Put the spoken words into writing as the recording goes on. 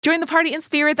Join the Party and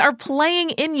Spirits are playing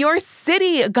in your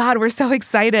city. God, we're so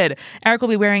excited. Eric will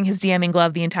be wearing his DMing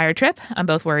glove the entire trip. I'm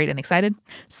both worried and excited.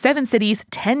 7 cities,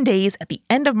 10 days at the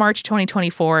end of March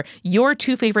 2024. Your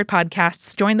 2 favorite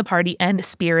podcasts, Join the Party and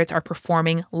Spirits, are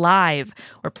performing live.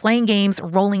 We're playing games,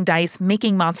 rolling dice,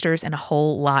 making monsters, and a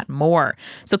whole lot more.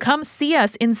 So come see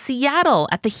us in Seattle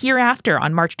at the Hereafter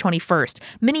on March 21st,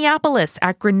 Minneapolis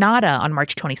at Granada on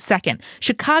March 22nd,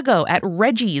 Chicago at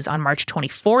Reggie's on March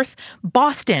 24th,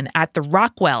 Boston at the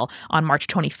Rockwell on March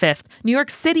 25th, New York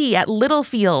City at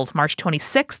Littlefield March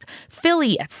 26th,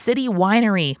 Philly at City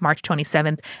Winery March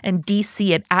 27th, and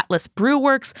DC at Atlas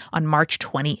Brewworks on March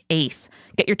 28th.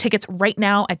 Get your tickets right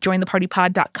now at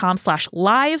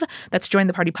jointhepartypod.com/live. That's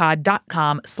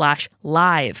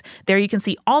jointhepartypod.com/live. There you can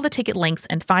see all the ticket links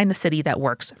and find the city that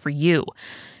works for you.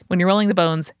 When you're rolling the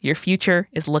bones, your future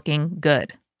is looking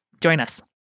good. Join us.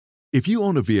 If you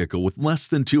own a vehicle with less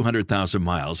than 200,000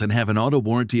 miles and have an auto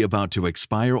warranty about to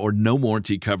expire or no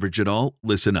warranty coverage at all,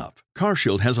 listen up.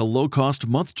 CarShield has a low-cost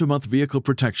month-to-month vehicle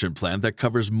protection plan that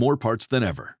covers more parts than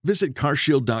ever. Visit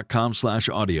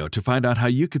carshield.com/audio to find out how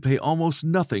you could pay almost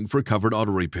nothing for covered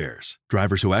auto repairs.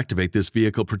 Drivers who activate this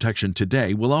vehicle protection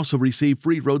today will also receive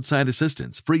free roadside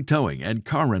assistance, free towing, and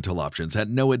car rental options at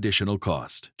no additional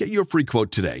cost. Get your free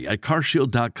quote today at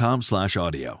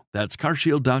carshield.com/audio. That's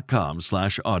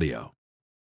carshield.com/audio.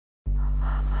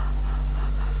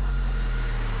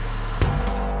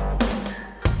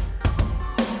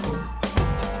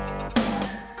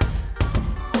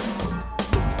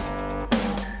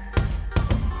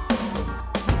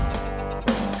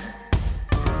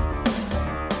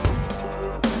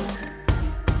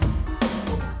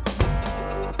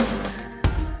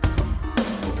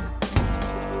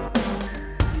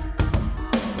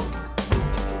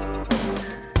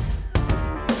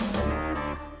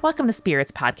 Welcome to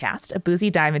Spirits Podcast, a boozy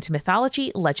dive into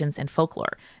mythology, legends, and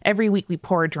folklore. Every week we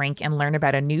pour a drink and learn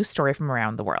about a new story from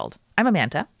around the world. I'm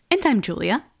Amanda. And I'm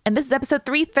Julia. And this is episode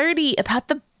 330 about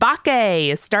the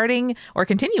Bacchae, starting or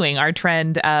continuing our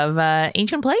trend of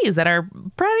ancient plays that are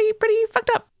pretty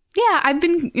fucked up. Yeah, I've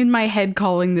been in my head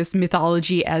calling this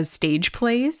mythology as stage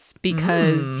plays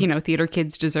because, theater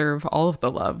kids deserve all of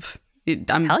the love.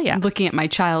 I'm looking at my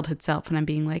childhood self and I'm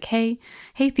being like, hey,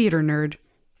 theater nerd.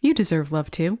 You deserve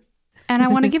love too, and I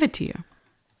want to give it to you.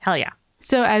 Hell yeah.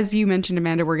 So as you mentioned,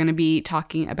 Amanda, we're going to be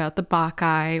talking about the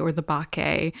Bacchae or the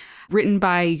Bacchae, written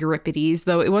by Euripides,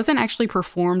 though it wasn't actually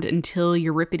performed until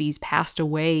Euripides passed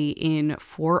away in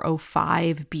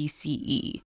 405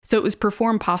 BCE. So it was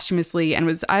performed posthumously and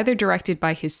was either directed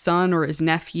by his son or his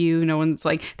nephew. No one's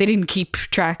they didn't keep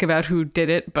track about who did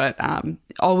it, but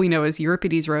all we know is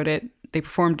Euripides wrote it. They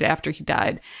performed it after he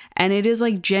died. And it is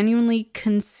genuinely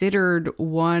considered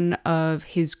one of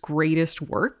his greatest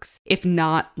works, if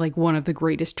not one of the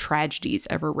greatest tragedies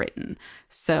ever written.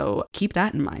 So keep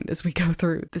that in mind as we go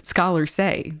through. The scholars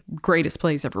say greatest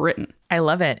plays ever written. I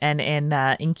love it. And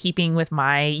in keeping with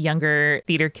my younger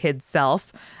theater kid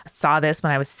self, saw this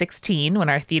when I was 16, when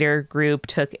our theater group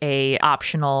took a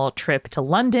optional trip to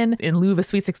London in lieu of a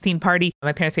Sweet 16 party.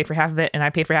 My parents paid for half of it and I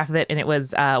paid for half of it. And it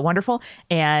was wonderful.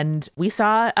 And we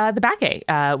saw the Bacchae,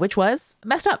 which was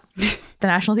messed up, the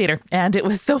National Theater. And it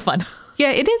was so fun.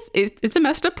 Yeah, it is. It's a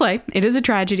messed up play. It is a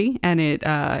tragedy, and it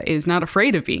is not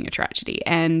afraid of being a tragedy.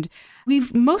 And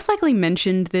we've most likely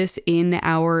mentioned this in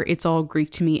our It's All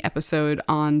Greek to Me episode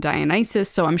on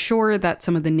Dionysus, so I'm sure that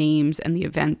some of the names and the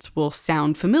events will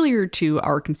sound familiar to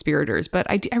our conspirators. But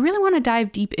I really want to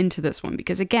dive deep into this one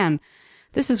because, again,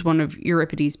 this is one of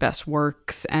Euripides' best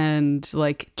works, and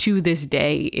to this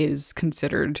day is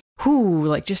considered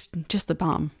just the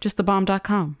bomb, just the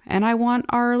bomb.com. And I want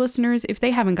our listeners, if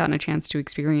they haven't gotten a chance to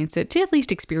experience it, to at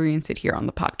least experience it here on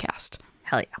the podcast.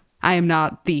 Hell yeah. I am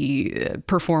not the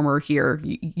performer here.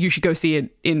 You should go see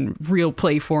it in real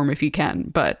play form if you can,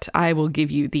 but I will give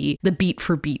you the beat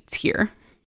for beats here.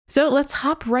 So let's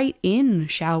hop right in,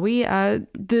 shall we?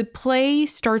 The play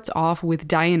starts off with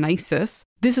Dionysus.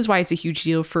 This is why it's a huge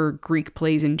deal for Greek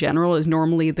plays in general, is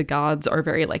normally the gods are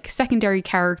very secondary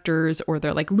characters, or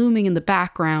they're looming in the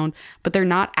background, but they're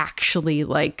not actually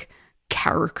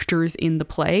characters in the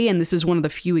play. And this is one of the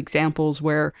few examples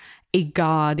where a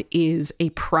god is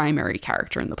a primary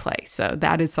character in the play. So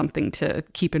that is something to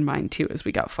keep in mind too as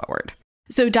we go forward.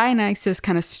 So Dionysus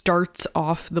kind of starts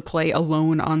off the play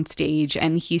alone on stage,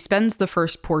 and he spends the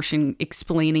first portion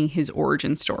explaining his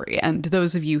origin story. And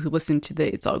those of you who listen to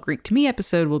the It's All Greek to Me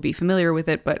episode will be familiar with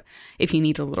it, but if you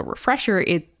need a little refresher,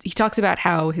 he talks about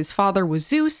how his father was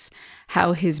Zeus,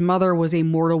 how his mother was a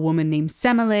mortal woman named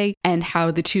Semele, and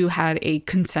how the two had a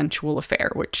consensual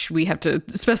affair, which we have to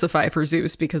specify for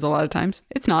Zeus because a lot of times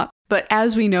it's not. But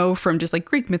as we know from just like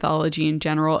Greek mythology in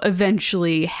general,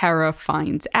 eventually Hera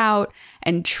finds out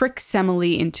and tricks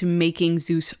Semele into making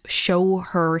Zeus show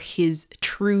her his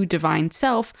true divine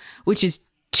self, which is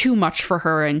too much for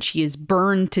her, and she is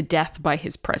burned to death by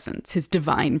his presence. His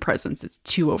divine presence is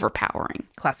too overpowering.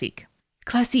 Classique.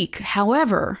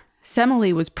 However,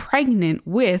 Semele was pregnant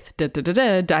with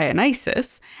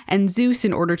Dionysus, and Zeus,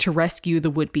 in order to rescue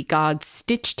the would-be god,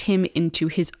 stitched him into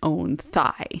his own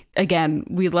thigh. Again,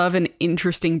 we love an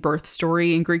interesting birth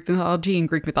story in Greek mythology, and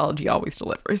Greek mythology always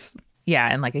delivers. Yeah,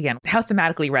 and like, again, how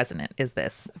thematically resonant is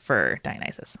this for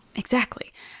Dionysus?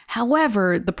 Exactly.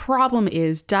 However, the problem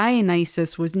is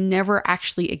Dionysus was never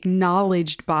actually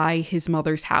acknowledged by his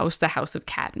mother's house, the House of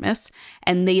Cadmus,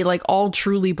 and they like all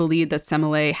truly believed that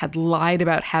Semele had lied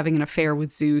about having an affair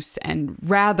with Zeus and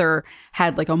rather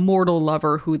had like a mortal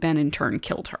lover who then in turn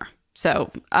killed her.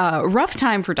 So, rough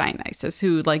time for Dionysus,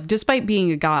 who, like, despite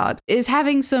being a god, is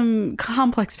having some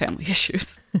complex family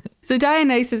issues. So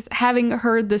Dionysus, having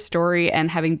heard this story and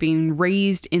having been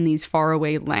raised in these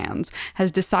faraway lands,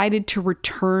 has decided to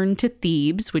return to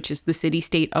Thebes, which is the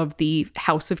city-state of the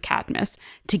House of Cadmus,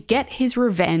 to get his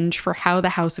revenge for how the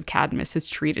House of Cadmus has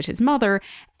treated his mother,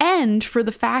 and for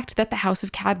the fact that the House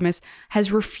of Cadmus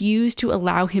has refused to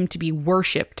allow him to be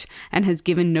worshipped and has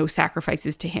given no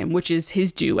sacrifices to him, which is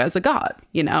his due as a god,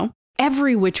 you know?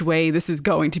 Every which way, this is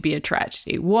going to be a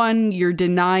tragedy. One, you're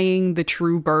denying the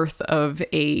true birth of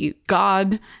a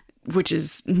god, which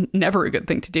is never a good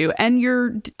thing to do, and you're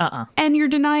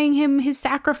denying him his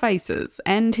sacrifices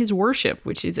and his worship,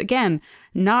 which is, again,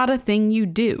 not a thing you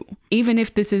do, even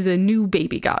if this is a new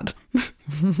baby god.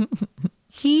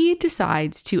 He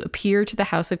decides to appear to the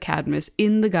House of Cadmus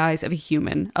in the guise of a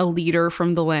human, a leader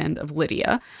from the land of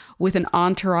Lydia, with an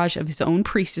entourage of his own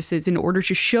priestesses in order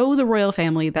to show the royal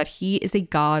family that he is a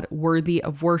god worthy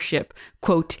of worship,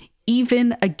 quote,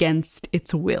 even against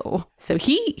its will. So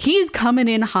he's coming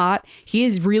in hot. He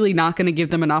is really not going to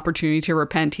give them an opportunity to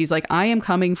repent. He's like, I am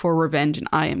coming for revenge and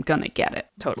I am going to get it.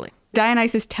 Totally.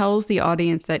 Dionysus tells the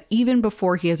audience that even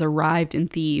before he has arrived in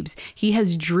Thebes, he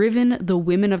has driven the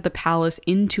women of the palace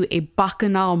into a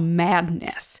bacchanal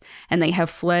madness, and they have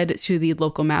fled to the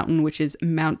local mountain, which is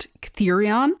Mount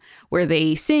Ctherion, where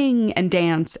they sing and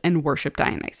dance and worship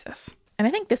Dionysus. And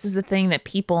I think this is the thing that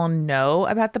people know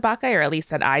about the Bacchae, or at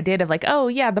least that I did, of like, oh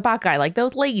yeah, the Bacchae, like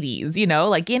those ladies, you know,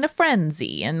 like in a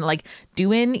frenzy and like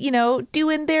doing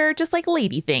their just like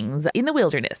lady things in the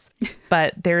wilderness.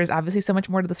 But there's obviously so much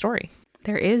more to the story.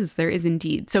 There is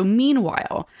indeed. So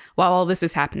meanwhile, while all this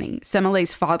is happening,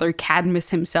 Semele's father,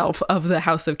 Cadmus himself of the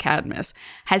House of Cadmus,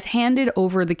 has handed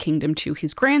over the kingdom to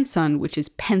his grandson, which is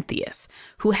Pentheus,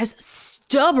 who has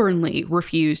stubbornly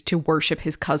refused to worship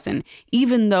his cousin,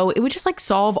 even though it would just like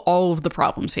solve all of the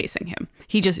problems facing him.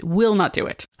 He just will not do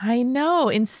it. I know,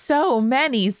 in so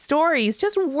many stories,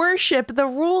 just worship the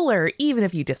ruler, even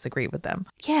if you disagree with them.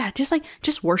 Yeah,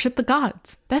 just worship the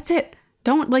gods. That's it.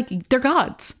 Don't they're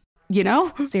gods. You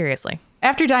know? Seriously.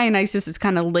 After Dionysus has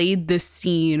kind of laid this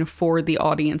scene for the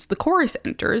audience, the chorus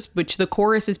enters, which the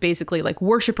chorus is basically like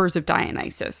worshippers of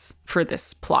Dionysus for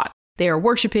this plot. They are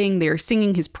worshiping, they are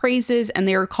singing his praises, and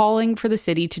they are calling for the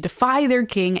city to defy their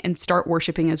king and start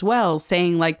worshiping as well,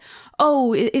 saying like,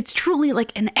 oh, it's truly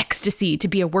like an ecstasy to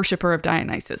be a worshipper of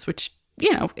Dionysus, which,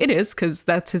 you know, it is, because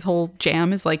that's his whole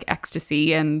jam is like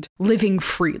ecstasy and living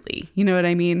freely. You know what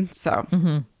I mean? So...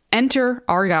 Mm-hmm. Enter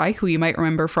our guy, who you might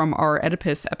remember from our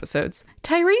Oedipus episodes,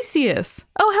 Tiresias.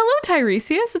 Oh, hello,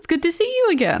 Tiresias. It's good to see you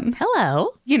again. Hello.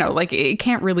 You know, like, it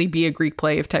can't really be a Greek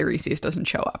play if Tiresias doesn't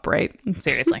show up, right?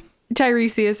 Seriously.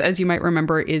 Tiresias, as you might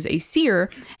remember, is a seer,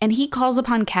 and he calls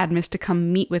upon Cadmus to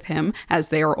come meet with him, as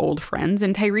they are old friends,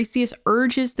 and Tiresias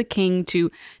urges the king to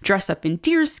dress up in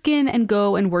deerskin and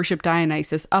go and worship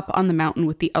Dionysus up on the mountain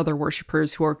with the other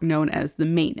worshippers who are known as the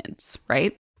Maenads,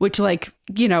 right? Which, like,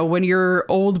 you know, when your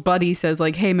old buddy says,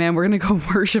 like, hey, man, we're going to go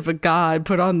worship a god,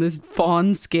 put on this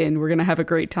fawn skin, we're going to have a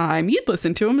great time, you'd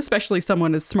listen to him, especially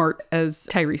someone as smart as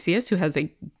Tiresias, who has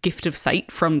a gift of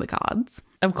sight from the gods.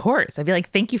 Of course. I'd be like,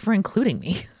 thank you for including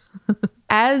me.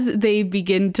 As they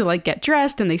begin to, like, get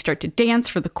dressed and they start to dance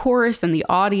for the chorus and the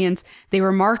audience, they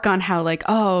remark on how, like,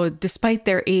 oh, despite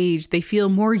their age, they feel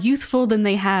more youthful than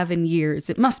they have in years.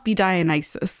 It must be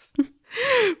Dionysus.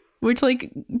 Which,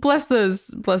 like, bless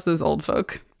those old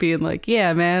folk being like,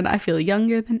 yeah, man, I feel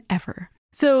younger than ever.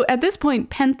 So at this point,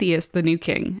 Pentheus, the new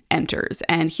king, enters,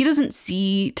 and he doesn't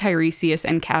see Tiresias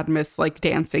and Cadmus like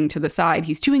dancing to the side.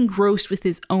 He's too engrossed with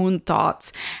his own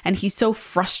thoughts, and he's so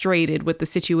frustrated with the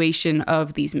situation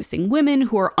of these missing women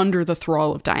who are under the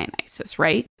thrall of Dionysus,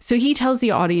 right? So he tells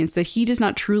the audience that he does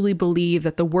not truly believe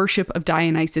that the worship of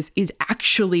Dionysus is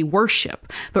actually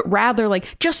worship, but rather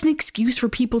like just an excuse for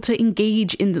people to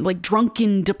engage in like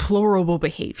drunken, deplorable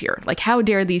behavior. Like, how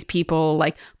dare these people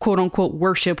like quote unquote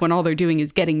worship when all they're doing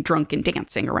is getting drunk and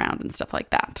dancing around and stuff like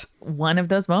that. One of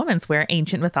those moments where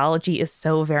ancient mythology is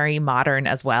so very modern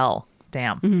as well.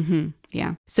 Damn. Mm-hmm.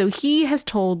 Yeah. So he has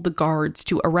told the guards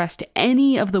to arrest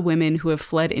any of the women who have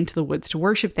fled into the woods to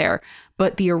worship there.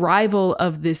 But the arrival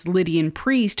of this Lydian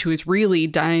priest, who is really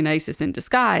Dionysus in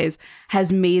disguise,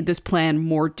 has made this plan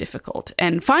more difficult.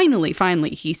 And finally,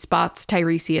 he spots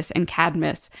Tiresias and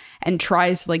Cadmus and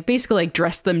tries to like basically like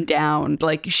dress them down,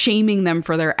 like shaming them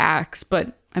for their acts.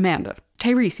 But Amanda,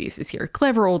 Tiresias is here.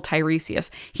 Clever old Tiresias.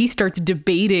 He starts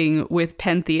debating with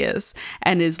Pentheus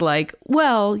and is like,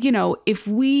 well, you know, if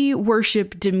we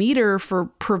worship Demeter for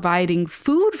providing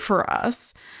food for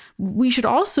us, we should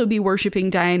also be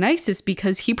worshiping Dionysus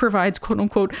because he provides quote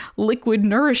unquote liquid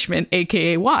nourishment,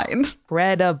 aka wine.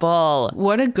 Incredible.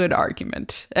 What a good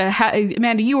argument.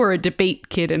 Amanda, you were a debate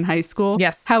kid in high school.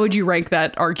 Yes. How would you rank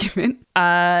that argument?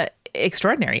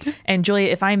 Extraordinary. And Julia,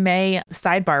 if I may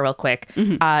sidebar real quick.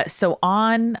 Mm-hmm. So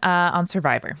on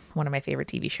Survivor, one of my favorite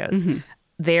TV shows,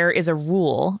 there is a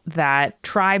rule that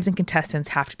tribes and contestants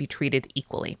have to be treated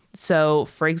equally. So,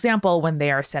 for example, when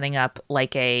they are setting up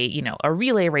like a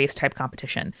relay race type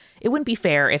competition, it wouldn't be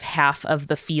fair if half of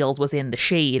the field was in the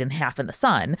shade and half in the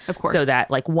sun. Of course. So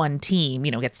that like one team,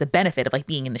 gets the benefit of like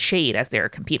being in the shade as they're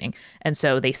competing. And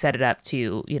so they set it up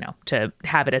to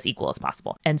have it as equal as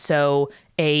possible. And so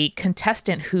a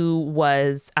contestant who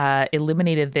was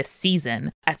eliminated this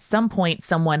season, at some point,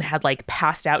 someone had like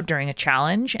passed out during a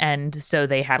challenge. And so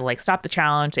they had to like stop the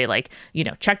challenge. They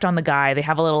checked on the guy. They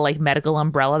have a little like medical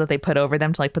umbrella that they put over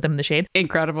them to like put them in the shade.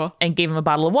 Incredible. And gave him a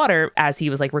bottle of water as he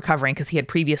was like recovering because he had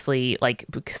previously like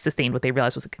sustained what they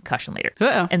realized was a concussion later.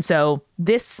 Uh-oh. And so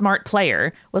this smart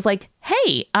player was like,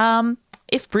 hey,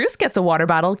 if Bruce gets a water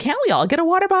bottle, can't we all get a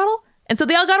water bottle? And so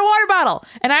they all got a water bottle.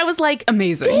 And I was like,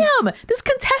 amazing. Damn, this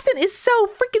contestant is so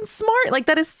freaking smart. Like,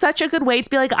 that is such a good way to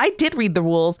be like, I did read the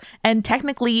rules. And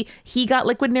technically, he got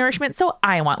liquid nourishment. So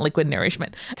I want liquid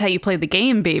nourishment. That's how you play the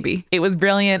game, baby. It was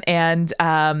brilliant. And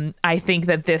I think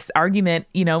that this argument,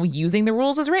 using the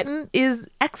rules as written is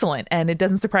excellent. And it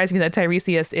doesn't surprise me that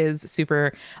Tiresias is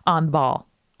super on the ball.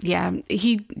 Yeah,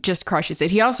 he just crushes it.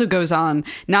 He also goes on,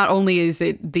 not only is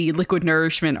it the liquid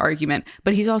nourishment argument,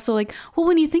 but he's also like, well,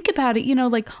 when you think about it,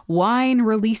 like wine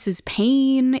releases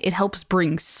pain. It helps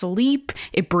bring sleep.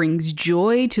 It brings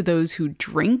joy to those who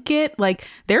drink it. Like,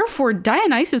 therefore,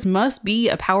 Dionysus must be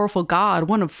a powerful god,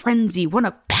 one of frenzy, one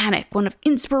of panic, one of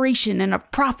inspiration and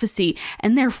of prophecy,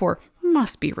 and therefore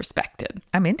must be respected.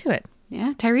 I'm into it.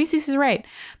 Yeah, Tiresias is right.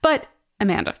 But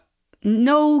Amanda,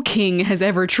 no king has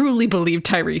ever truly believed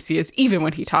Tiresias, even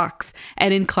when he talks.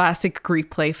 And in classic Greek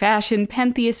play fashion,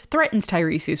 Pentheus threatens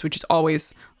Tiresias, which is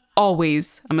always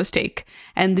a mistake.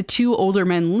 And the two older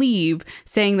men leave,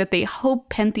 saying that they hope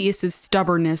Pentheus's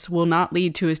stubbornness will not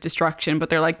lead to his destruction.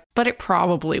 But they're like, but it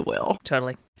probably will.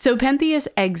 Totally. So Pentheus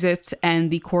exits and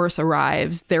the chorus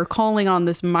arrives. They're calling on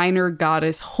this minor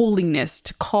goddess Holiness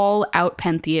to call out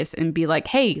Pentheus and be like,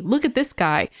 hey, look at this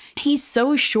guy. He's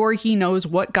so sure he knows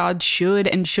what God should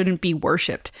and shouldn't be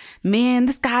worshipped. Man,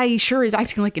 this guy sure is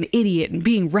acting like an idiot and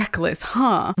being reckless,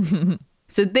 huh?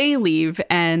 So they leave,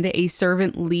 and a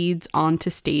servant leads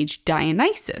onto stage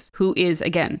Dionysus, who is,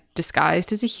 again,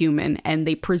 disguised as a human, and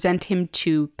they present him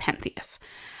to Pentheus.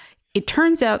 It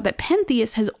turns out that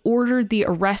Pentheus has ordered the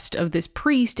arrest of this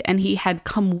priest, and he had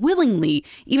come willingly,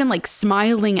 even like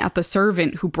smiling at the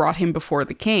servant who brought him before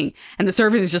the king. And the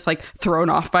servant is just like thrown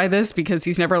off by this because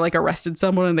he's never like arrested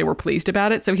someone and they were pleased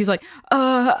about it. So he's like,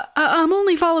 I'm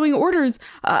only following orders.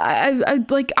 I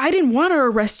didn't want to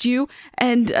arrest you.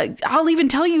 And I'll even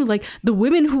tell you, like, the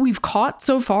women who we've caught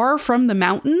so far from the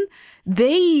mountain,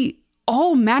 they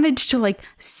all managed to like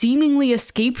seemingly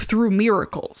escape through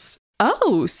miracles.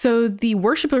 Oh, so the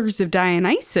worshippers of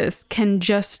Dionysus can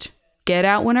just get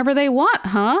out whenever they want,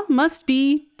 huh? Must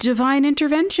be divine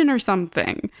intervention or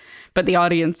something. But the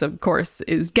audience, of course,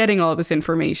 is getting all this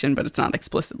information, but it's not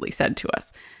explicitly said to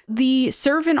us. The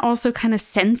servant also kind of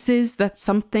senses that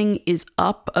something is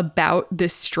up about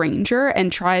this stranger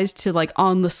and tries to, like,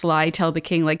 on the sly tell the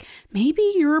king, like, maybe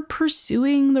you're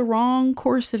pursuing the wrong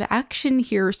course of action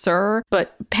here, sir.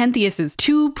 But Pentheus is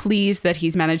too pleased that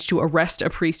he's managed to arrest a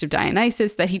priest of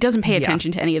Dionysus that he doesn't pay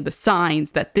attention to any of the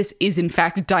signs that this is, in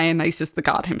fact, Dionysus, the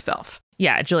god himself.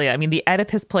 Yeah, Julia, I mean, the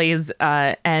Oedipus plays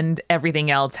and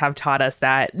everything else have taught us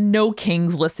that no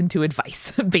kings listen to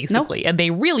advice, basically. Nope. And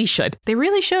they really should. They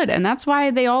really should. And that's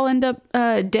why they all end up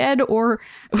dead or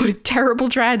with terrible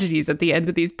tragedies at the end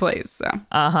of these plays.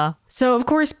 So, of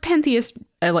course, Pentheus,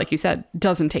 like you said,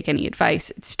 doesn't take any advice.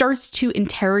 It starts to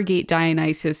interrogate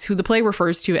Dionysus, who the play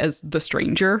refers to as the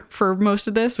stranger for most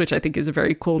of this, which I think is a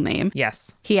very cool name.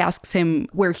 Yes. He asks him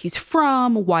where he's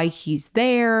from, why he's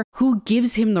there, who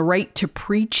gives him the right to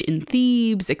preach in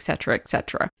Thebes, etc.,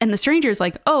 etc. And the stranger's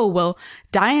like, oh, well,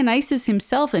 Dionysus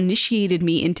himself initiated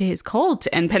me into his cult.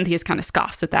 And Pentheus kind of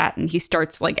scoffs at that. And he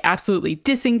starts like absolutely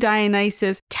dissing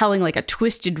Dionysus, telling like a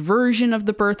twisted version of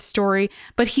the birth story.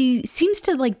 But he seems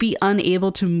to like be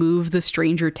unable to move the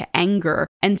stranger to anger.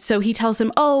 And so he tells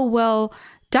him, oh, well,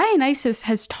 Dionysus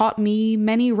has taught me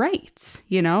many rites,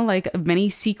 you know, like many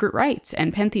secret rites.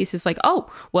 And Pentheus is like, oh,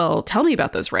 well, tell me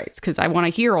about those rites, because I want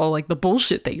to hear all like the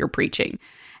bullshit that you're preaching.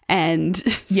 And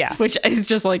yeah, which is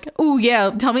just like, oh,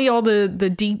 yeah, tell me all the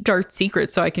deep, dark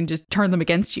secrets so I can just turn them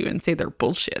against you and say they're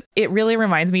bullshit. It really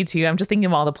reminds me, too. I'm just thinking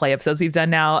of all the play episodes we've done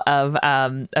now of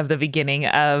the beginning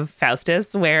of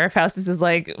Faustus, where Faustus is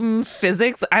like,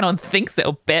 physics? I don't think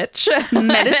so, bitch.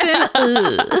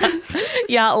 Medicine?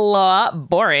 Yeah, law,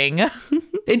 boring.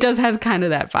 It does have kind of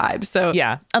that vibe. So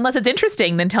yeah, unless it's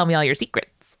interesting, then tell me all your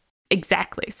secrets.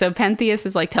 Exactly. So Pentheus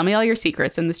is like, tell me all your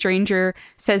secrets. And the stranger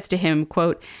says to him,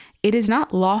 quote, it is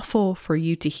not lawful for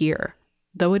you to hear,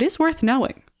 though it is worth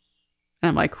knowing. And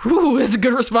I'm like, whoo, that's a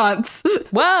good response.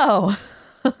 Whoa.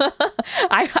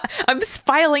 I'm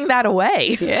filing that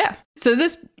away. Yeah. So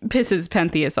this pisses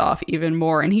Pentheus off even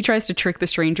more, and he tries to trick the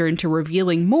stranger into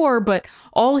revealing more, but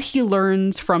all he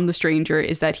learns from the stranger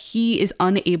is that he is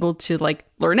unable to like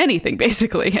learn anything,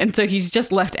 basically. And so he's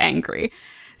just left angry.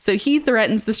 So he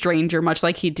threatens the stranger, much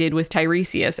like he did with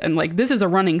Tiresias. And like, this is a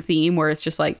running theme where it's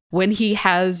just like, when he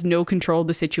has no control of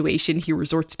the situation, he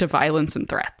resorts to violence and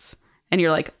threats. And you're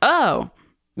like, oh,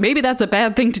 maybe that's a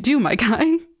bad thing to do, my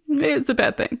guy. It's a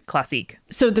bad thing. Classique.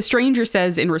 So the stranger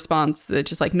says in response that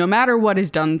just like, no matter what is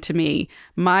done to me,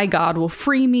 my God will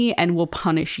free me and will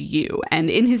punish you. And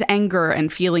in his anger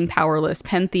and feeling powerless,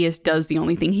 Pentheus does the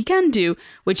only thing he can do,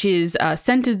 which is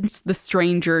sentence the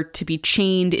stranger to be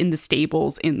chained in the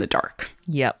stables in the dark.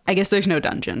 Yep. I guess there's no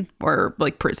dungeon or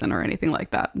like prison or anything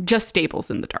like that. Just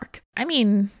stables in the dark. I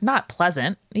mean, not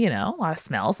pleasant, you know, a lot of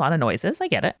smells, a lot of noises. I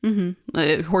get it. Mm-hmm.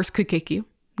 A horse could kick you.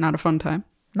 Not a fun time.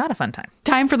 Not a fun time.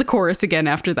 Time for the chorus again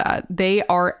after that. They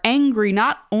are angry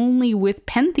not only with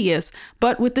Pentheus,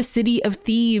 but with the city of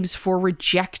Thebes for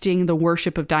rejecting the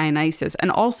worship of Dionysus, and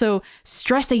also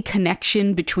stress a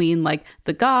connection between like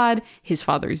the god, his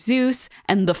father Zeus,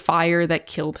 and the fire that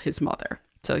killed his mother.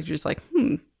 So you're just like,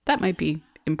 that might be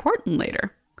important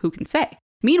later. Who can say?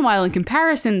 Meanwhile, in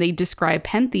comparison, they describe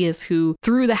Pentheus, who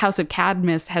through the house of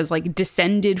Cadmus has like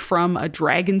descended from a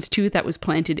dragon's tooth that was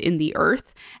planted in the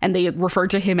earth. And they refer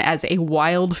to him as a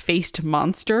wild-faced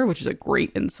monster, which is a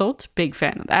great insult. Big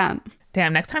fan of that.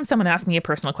 Damn, next time someone asks me a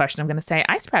personal question, I'm going to say,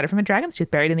 I sprouted from a dragon's tooth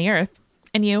buried in the earth.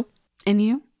 And you? And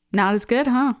you? Not as good,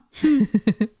 huh?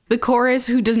 The chorus,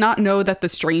 who does not know that the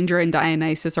stranger and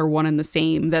Dionysus are one and the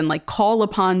same, then like call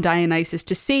upon Dionysus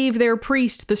to save their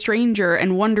priest, the stranger,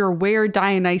 and wonder where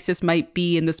Dionysus might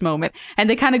be in this moment. And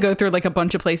they kind of go through like a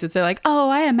bunch of places. They're like, oh,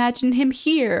 I imagine him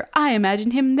here. I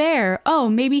imagine him there. Oh,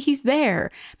 maybe he's there.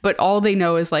 But all they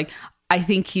know is like, I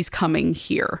think he's coming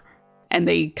here. And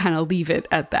they kind of leave it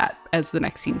at that as the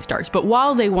next scene starts. But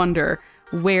while they wonder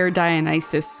where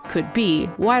Dionysus could be,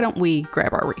 why don't we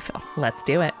grab our refill? Let's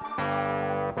do it.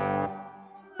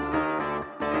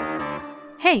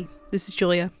 Hey, this is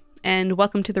Julia, and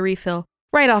welcome to the refill.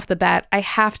 Right off the bat, I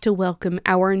have to welcome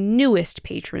our newest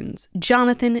patrons,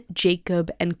 Jonathan, Jacob,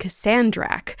 and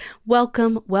Cassandrak.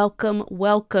 Welcome, welcome,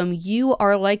 welcome. You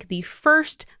are like the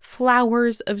first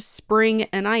flowers of spring,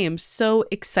 and I am so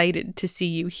excited to see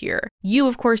you here. You,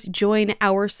 of course, join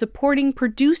our supporting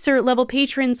producer level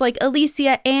patrons like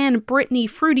Alicia, Ann, Brittany,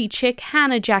 Fruity Chick,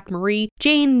 Hannah, Jack Marie,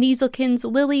 Jane, Nieselkins,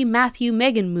 Lily, Matthew,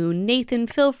 Megan Moon, Nathan,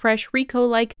 Phil Fresh, Rico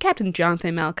Like, Captain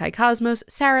Jonathan, Malachi Cosmos,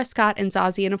 Sarah, Scott, and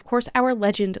Zazie, and of course our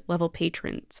legend level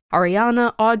patrons,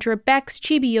 Ariana, Audra, Bex,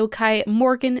 Chibi Yokai,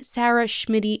 Morgan, Sarah,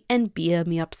 Schmitty, and Bia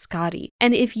Miopskadi.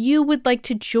 And if you would like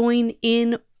to join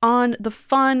in on the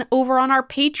fun over on our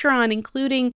Patreon,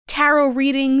 including tarot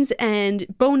readings and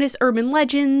bonus urban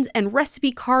legends and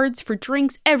recipe cards for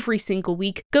drinks every single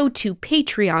week. Go to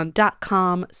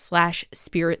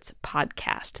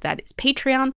patreon.com/spiritspodcast. That is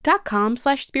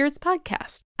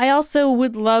patreon.com/spiritspodcast. I also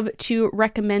would love to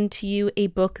recommend to you a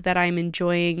book that I'm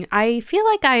enjoying. I feel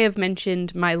like I have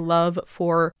mentioned my love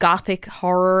for Gothic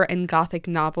horror and Gothic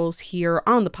novels here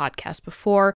on the podcast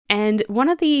before. And one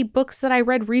of the books that I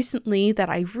read recently that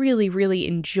I really, really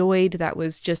enjoyed, that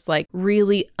was just like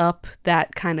really up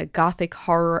that kind of Gothic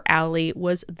horror alley,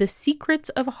 was The Secrets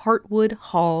of Heartwood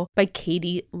Hall by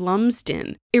Katie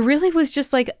Lumsden. It really was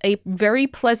just like a very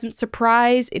pleasant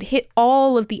surprise. It hit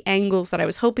all of the angles that I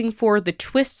was hoping for. The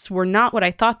twists were not what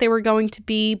I thought they were going to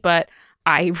be, but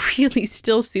I really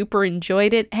still super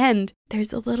enjoyed it. And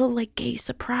there's a little like gay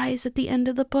surprise at the end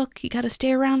of the book. You got to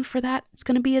stay around for that. It's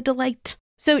going to be a delight.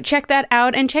 So check that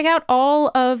out, and check out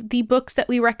all of the books that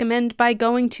we recommend by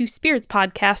going to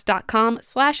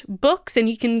spiritspodcast.com/books, and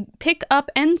you can pick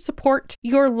up and support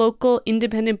your local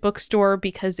independent bookstore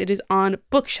because it is on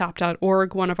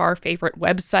bookshop.org, one of our favorite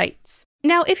websites.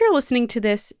 Now, if you're listening to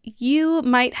this, you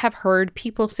might have heard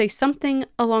people say something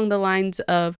along the lines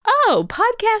of, oh,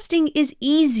 podcasting is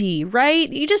easy,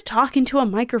 right? You just talk into a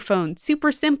microphone,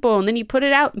 super simple, and then you put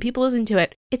it out and people listen to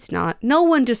it. It's not. No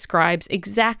one describes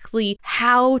exactly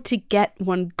how to get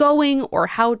one going or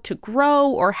how to grow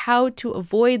or how to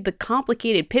avoid the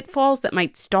complicated pitfalls that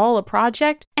might stall a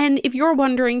project. And if you're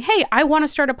wondering, hey, I want to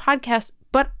start a podcast,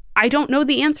 but I don't know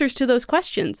the answers to those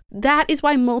questions. That is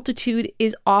why Multitude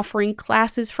is offering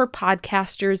classes for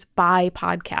podcasters by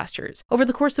podcasters. Over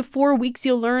the course of 4 weeks,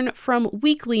 you'll learn from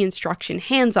weekly instruction,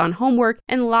 hands-on homework,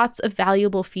 and lots of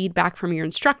valuable feedback from your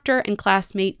instructor and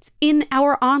classmates in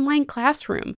our online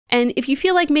classroom. And if you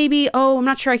feel like maybe, I'm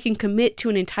not sure I can commit to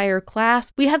an entire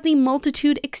class, we have the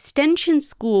Multitude Extension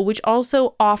School, which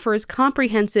also offers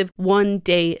comprehensive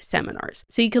one-day seminars.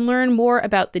 So you can learn more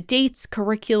about the dates,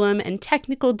 curriculum, and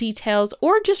technical details,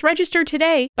 or just register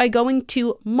today by going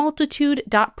to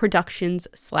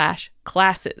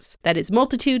multitude.productions/classes. That is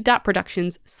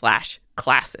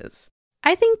multitude.productions/classes.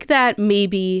 I think that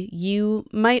maybe you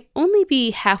might only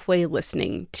be halfway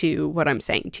listening to what I'm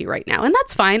saying to you right now, and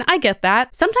that's fine. I get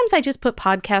that. Sometimes I just put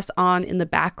podcasts on in the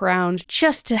background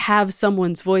just to have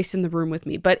someone's voice in the room with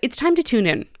me, but it's time to tune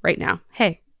in right now.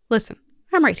 Hey, listen,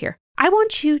 I'm right here. I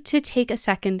want you to take a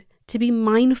second to be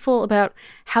mindful about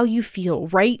how you feel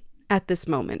right at this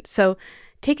moment. So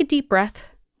take a deep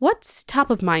breath. What's top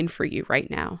of mind for you right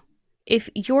now?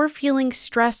 If you're feeling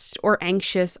stressed or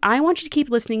anxious, I want you to keep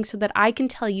listening so that I can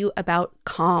tell you about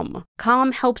Calm.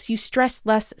 Calm helps you stress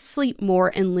less, sleep more,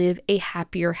 and live a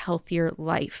happier, healthier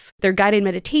life. Their guided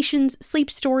meditations,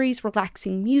 sleep stories,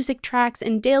 relaxing music tracks,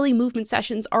 and daily movement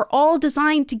sessions are all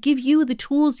designed to give you the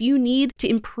tools you need to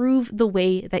improve the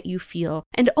way that you feel.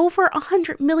 And over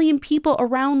 100 million people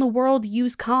around the world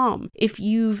use Calm. If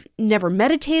you've never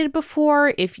meditated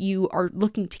before, if you are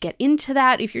looking to get into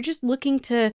that, if you're just looking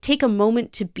to take a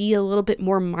moment to be a little bit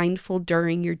more mindful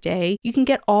during your day, you can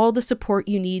get all the support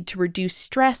you need to reduce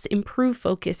stress, improve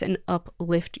focus, and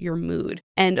uplift your mood.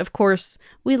 And of course,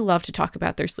 we love to talk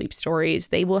about their sleep stories.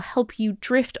 They will help you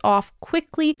drift off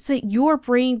quickly so that your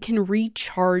brain can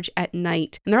recharge at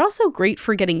night. And they're also great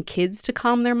for getting kids to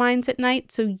calm their minds at night,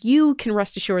 so you can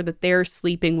rest assured that they're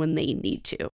sleeping when they need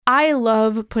to. I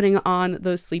love putting on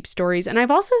those sleep stories, and I've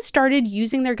also started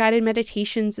using their guided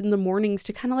meditations in the mornings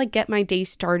to kind of like get my day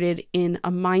started in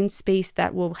a mind space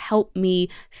that will help me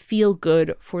feel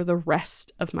good for the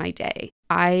rest of my day.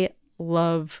 I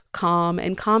love Calm,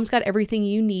 and Calm's got everything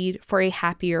you need for a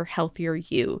happier, healthier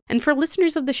you. And for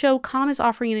listeners of the show, Calm is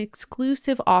offering an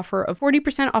exclusive offer of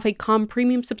 40% off a Calm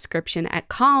premium subscription at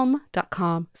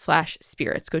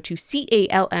calm.com/spirits. Go to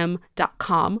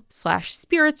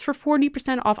calm.com/spirits for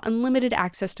 40% off unlimited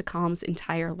access to Calm's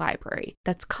entire library.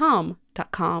 That's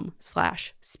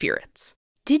calm.com/spirits.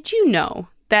 Did you know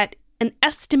that an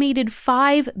estimated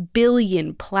 5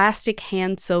 billion plastic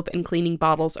hand soap and cleaning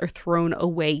bottles are thrown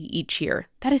away each year?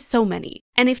 That is so many.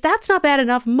 And if that's not bad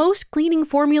enough, most cleaning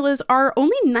formulas are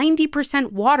only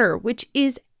 90% water, which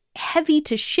is heavy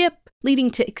to ship,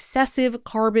 leading to excessive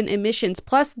carbon emissions.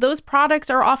 Plus, those products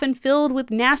are often filled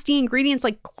with nasty ingredients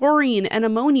like chlorine and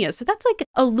ammonia. So that's like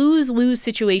a lose-lose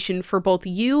situation for both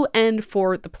you and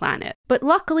for the planet. But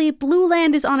luckily, Blue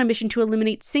Land is on a mission to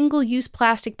eliminate single-use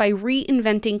plastic by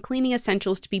reinventing cleaning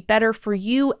essentials to be better for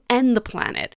you and the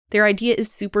planet. Their idea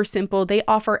is super simple. They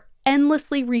offer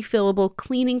endlessly refillable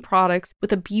cleaning products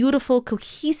with a beautiful,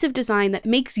 cohesive design that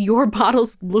makes your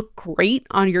bottles look great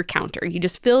on your counter. You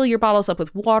just fill your bottles up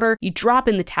with water, you drop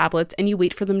in the tablets, and you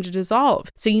wait for them to dissolve.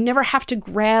 So you never have to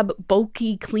grab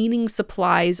bulky cleaning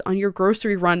supplies on your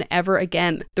grocery run ever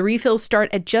again. The refills start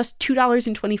at just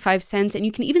 $2.25, and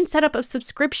you can even set up a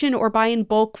subscription or buy in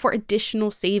bulk for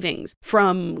additional savings.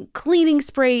 From cleaning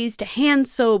sprays to hand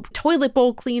soap, toilet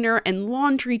bowl cleaner, and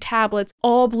laundry tablets,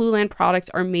 all Blueland products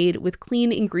are made with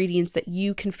clean ingredients that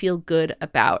you can feel good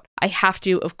about. I have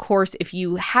to, of course, if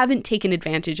you haven't taken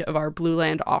advantage of our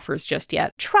Blueland offers just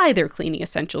yet, try their cleaning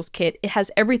essentials kit. It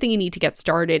has everything you need to get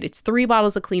started. It's 3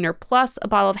 bottles of cleaner plus a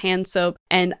bottle of hand soap,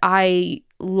 and I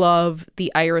love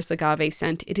the Iris Agave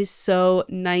scent. It is so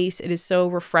nice. It is so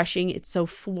refreshing. It's so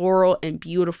floral and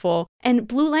beautiful. And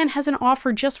Blueland has an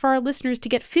offer just for our listeners to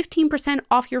get 15%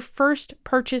 off your first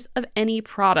purchase of any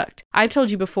product. I've told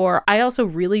you before, I also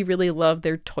really, really love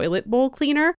their toilet bowl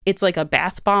cleaner. It's like a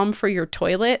bath bomb for your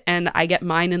toilet, and I get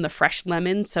mine in the fresh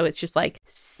lemon, so it's just like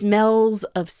smells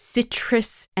of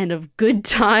citrus and of good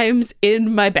times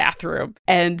in my bathroom.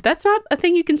 And that's not a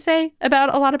thing you can say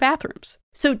about a lot of bathrooms.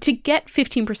 So to get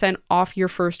 15% off your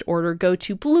first order, go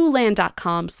to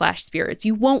blueland.com/spirits.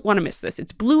 You won't want to miss this.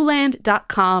 It's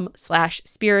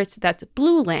blueland.com/spirits. That's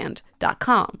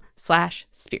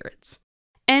blueland.com/spirits.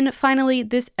 And finally,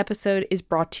 this episode is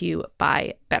brought to you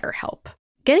by BetterHelp.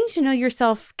 Getting to know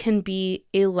yourself can be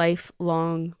a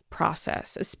lifelong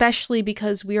process, especially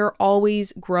because we are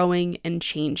always growing and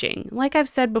changing. Like I've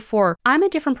said before, I'm a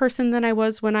different person than I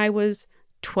was when I was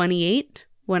 28,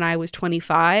 when I was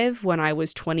 25, when I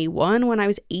was 21, when I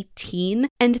was 18.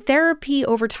 And therapy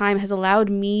over time has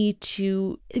allowed me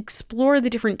to explore the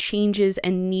different changes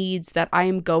and needs that I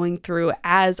am going through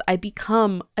as I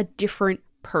become a different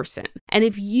person. And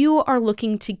if you are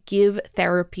looking to give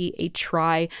therapy a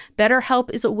try, BetterHelp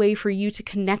is a way for you to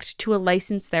connect to a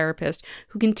licensed therapist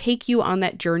who can take you on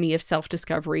that journey of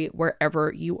self-discovery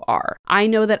wherever you are. I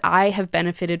know that I have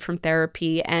benefited from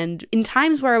therapy, and in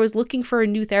times where I was looking for a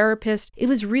new therapist, it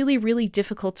was really, really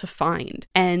difficult to find.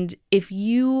 And if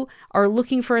you are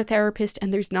looking for a therapist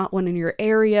and there's not one in your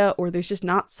area, or there's just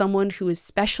not someone who is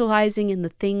specializing in the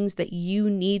things that you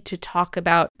need to talk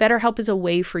about, BetterHelp is a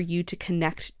way for you to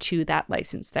connect to that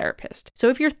licensed therapist. So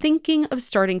if you're thinking of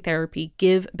starting therapy,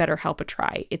 give BetterHelp a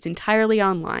try. It's entirely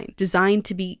online, designed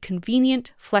to be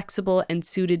convenient, flexible, and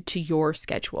suited to your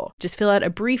schedule. Just fill out a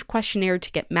brief questionnaire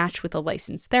to get matched with a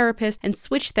licensed therapist and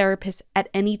switch therapists at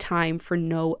any time for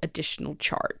no additional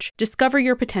charge. Discover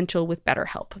your potential with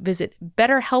BetterHelp. Visit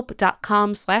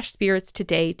betterhelp.com/spirits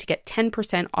today to get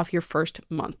 10% off your first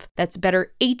month. That's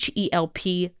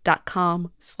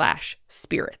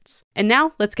betterhelp.com/spirits. And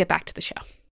now let's get back to the show.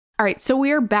 All right, so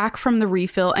we are back from the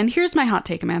refill, and here's my hot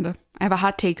take, Amanda. I have a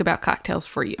hot take about cocktails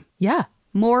for you. Yeah.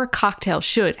 More cocktails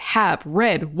should have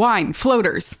red wine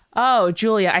floaters. Oh,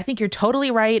 Julia, I think you're totally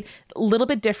right. A little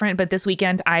bit different, but this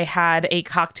weekend I had a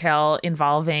cocktail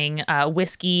involving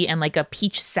whiskey and like a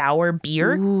peach sour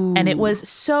beer. Ooh. And it was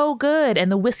so good.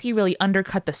 And the whiskey really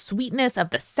undercut the sweetness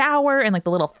of the sour, and like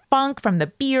the little funk from the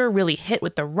beer really hit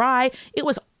with the rye. It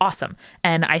was awesome.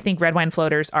 And I think red wine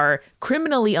floaters are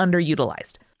criminally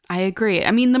underutilized. I agree.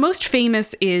 I mean, the most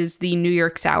famous is the New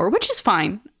York Sour, which is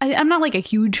fine. I'm not like a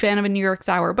huge fan of a New York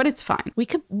Sour, but it's fine. We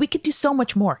could do so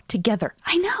much more together.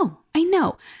 I know.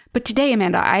 But today,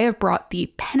 Amanda, I have brought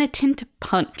the Penitent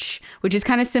Punch, which is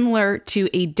kind of similar to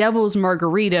a Devil's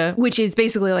Margarita, which is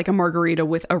basically like a margarita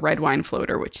with a red wine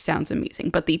floater, which sounds amazing.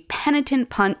 But the Penitent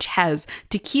Punch has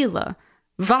tequila,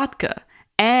 vodka,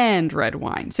 and red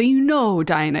wine. So you know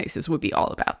Dionysus would be all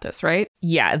about this, right?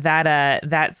 Yeah,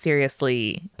 that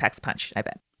seriously packs punch, I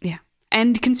bet. Yeah.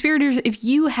 And conspirators, if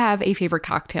you have a favorite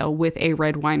cocktail with a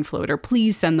red wine floater,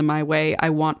 please send them my way. I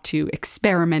want to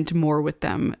experiment more with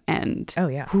them. And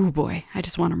oh boy, I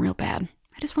just want them real bad.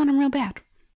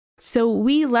 So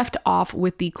we left off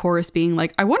with the chorus being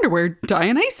like, I wonder where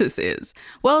Dionysus is.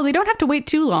 Well, they don't have to wait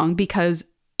too long, because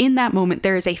in that moment,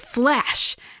 there is a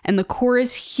flash, and the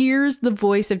chorus hears the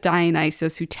voice of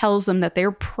Dionysus, who tells them that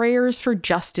their prayers for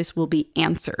justice will be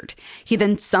answered. He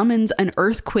then summons an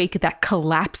earthquake that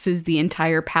collapses the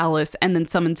entire palace, and then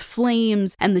summons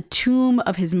flames, and the tomb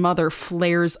of his mother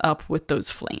flares up with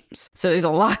those flames. So there's a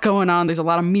lot going on. There's a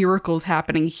lot of miracles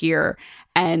happening here.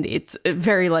 And it's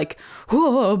very like,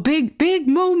 whoa, big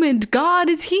moment, God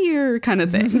is here kind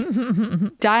of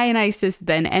thing. Dionysus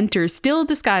then enters, still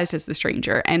disguised as the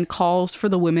stranger, and calls for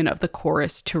the women of the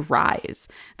chorus to rise.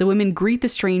 The women greet the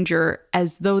stranger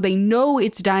as though they know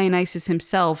it's Dionysus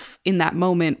himself in that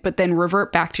moment, but then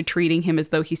revert back to treating him as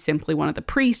though he's simply one of the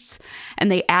priests, and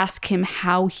they ask him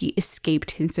how he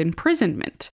escaped his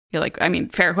imprisonment. You're like, I mean,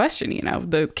 fair question, you know,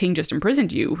 the king just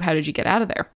imprisoned you. How did you get out of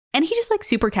there? And he just like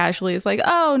super casually is like,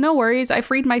 oh, no worries. I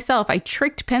freed myself. I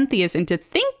tricked Pentheus into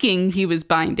thinking he was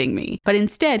binding me, but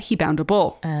instead he bound a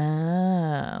bull.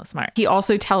 Oh, smart. He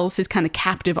also tells his kind of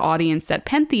captive audience that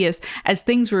Pentheus, as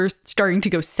things were starting to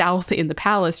go south in the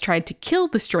palace, tried to kill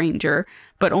the stranger,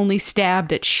 but only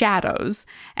stabbed at shadows.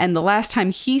 And the last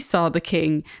time he saw the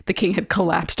king had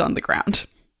collapsed on the ground.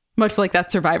 Much like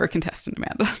that Survivor contestant,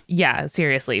 Amanda. Yeah,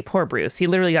 seriously. Poor Bruce. He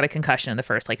literally got a concussion in the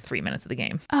first 3 minutes of the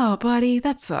game. Oh, buddy,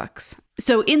 that sucks.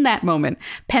 So in that moment,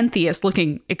 Pentheus,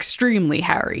 looking extremely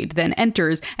harried, then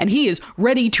enters and he is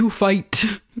ready to fight.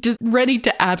 Just ready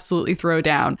to absolutely throw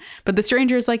down. But the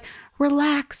stranger is like,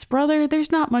 relax, brother.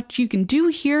 There's not much you can do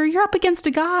here. You're up against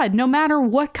a god. No matter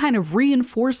what kind of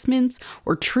reinforcements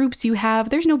or troops you have,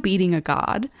 there's no beating a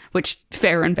god. Which,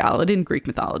 fair and valid in Greek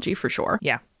mythology, for sure.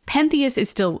 Yeah. Pentheus is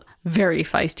still very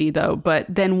feisty, though, but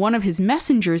then one of his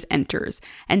messengers enters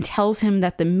and tells him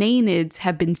that the Maenads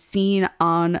have been seen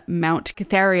on Mount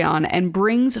Catharion and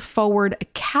brings forward a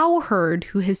cowherd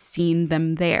who has seen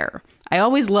them there. I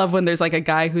always love when there's like a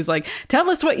guy who's like, tell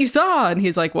us what you saw. And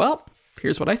he's like, well,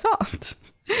 here's what I saw.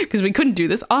 Because we couldn't do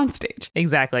this on stage.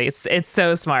 Exactly. It's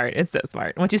so smart. It's so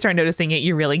smart. Once you start noticing it,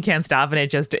 you really can't stop. And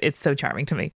it's so charming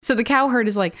to me. So the cowherd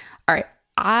is like, all right,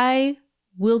 I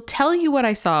will tell you what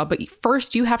I saw, but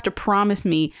first you have to promise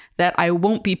me that I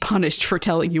won't be punished for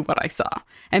telling you what I saw.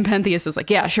 And Pentheus is like,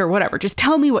 yeah, sure, whatever. Just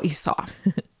tell me what you saw.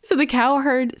 So the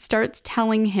cowherd starts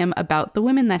telling him about the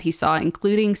women that he saw,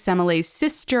 including Semele's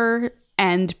sister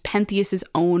and Pentheus's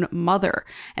own mother.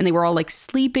 And they were all like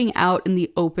sleeping out in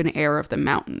the open air of the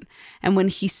mountain. And when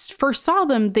he first saw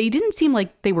them, they didn't seem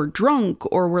like they were drunk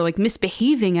or were like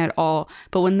misbehaving at all.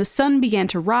 But when the sun began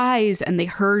to rise and they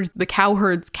heard the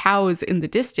cowherd's cows in the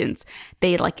distance,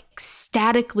 they like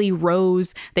ecstatically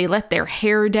rose. They let their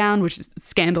hair down, which is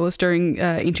scandalous during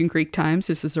ancient Greek times.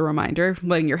 This is a reminder.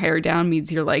 Letting your hair down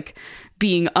means you're like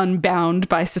being unbound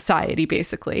by society,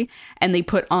 basically. And they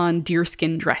put on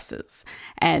deerskin dresses.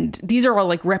 And these are all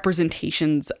like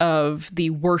representations of the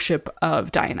worship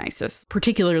of Dionysus.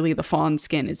 Particularly the fawn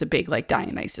skin is a big like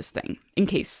Dionysus thing, in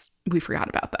case we forgot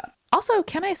about that. Also,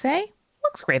 can I say,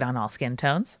 looks great on all skin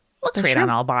tones. Looks That's great true. on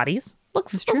all bodies.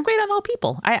 Looks great on all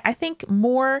people. I think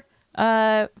more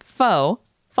faux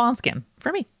fawn skin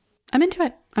for me. I'm into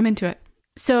it.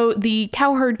 So the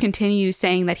cowherd continues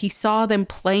saying that he saw them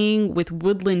playing with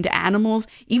woodland animals,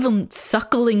 even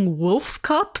suckling wolf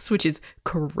cups, which is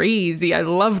crazy. I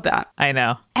love that. I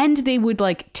know. And they would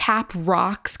like tap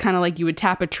rocks, kind of like you would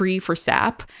tap a tree for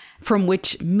sap, from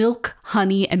which milk,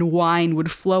 honey, and wine would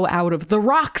flow out of the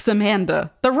rocks,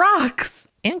 Amanda. The rocks!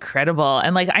 Incredible.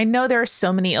 And like, I know there are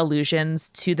so many allusions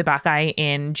to the Bacchae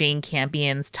in Jane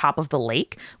Campion's Top of the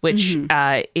Lake, which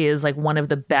is like one of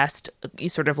the best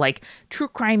sort of like true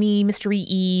crimey,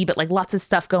 mystery-y, but like lots of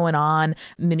stuff going on,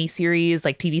 miniseries,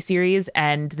 like TV series.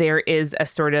 And there is a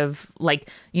sort of like,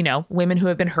 you know, women who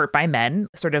have been hurt by men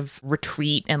sort of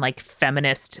retreat and like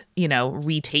feminist, you know,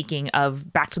 retaking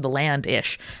of Back to the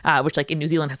Land-ish, which like in New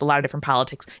Zealand has a lot of different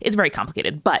politics. It's very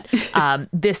complicated. But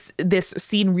this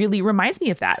scene really reminds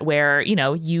me of that, where, you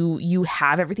know, you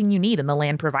have everything you need and the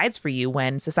land provides for you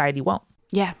when society won't.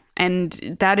 Yeah.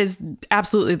 And that is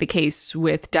absolutely the case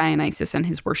with Dionysus and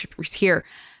his worshippers here.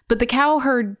 But the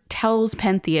cowherd tells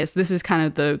Pentheus, this is kind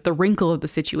of the wrinkle of the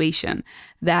situation,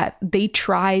 that they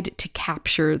tried to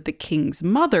capture the king's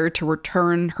mother to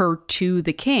return her to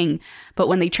the king. But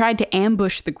when they tried to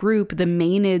ambush the group, the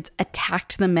Maenads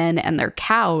attacked the men and their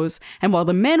cows. And while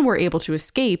the men were able to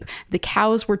escape, the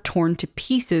cows were torn to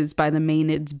pieces by the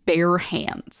Maenads' bare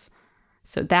hands.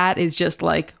 So that is just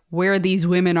like where these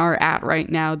women are at right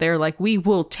now. They're like, we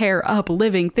will tear up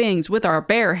living things with our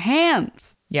bare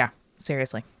hands. Yeah,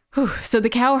 seriously. So the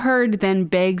cowherd then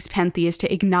begs Pentheus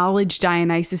to acknowledge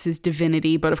Dionysus's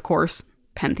divinity, but of course,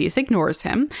 Pentheus ignores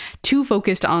him, too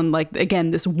focused on, like,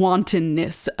 again, this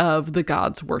wantonness of the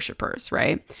god's worshippers,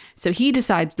 right? So he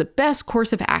decides the best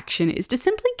course of action is to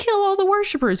simply kill all the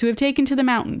worshippers who have taken to the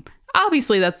mountain.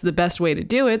 Obviously, that's the best way to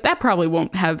do it. That probably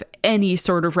won't have any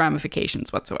sort of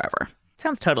ramifications whatsoever.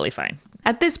 Sounds totally fine.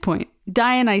 At this point,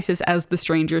 Dionysus, as the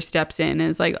stranger, steps in and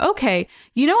is like, okay,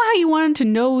 you know how you wanted to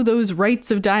know those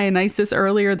rites of Dionysus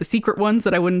earlier, the secret ones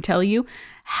that I wouldn't tell you?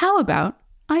 How about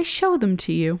I show them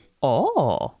to you?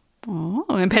 Oh,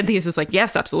 and Pentheus is like,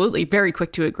 yes, absolutely. Very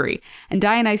quick to agree. And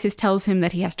Dionysus tells him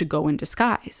that he has to go in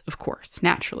disguise, of course,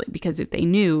 naturally, because if they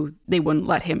knew, they wouldn't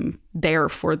let him there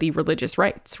for the religious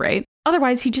rites, right?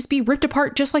 Otherwise, he'd just be ripped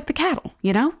apart just like the cattle,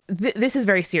 you know? This is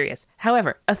very serious.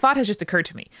 However, a thought has just occurred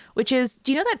to me, which is,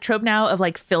 do you know that trope now of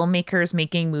like filmmakers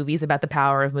making movies about the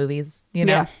power of movies? You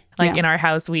know? Like in our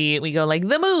house, we go like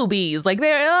the movies, like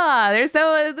they're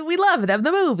so, we love them,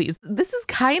 the movies. This is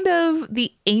kind of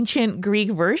the ancient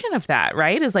Greek version of that,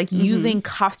 right? Is like using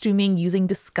costuming, using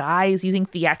disguise, using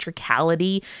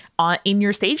theatricality in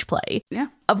your stage play. Yeah.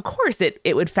 Of course,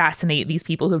 it would fascinate these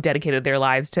people who've dedicated their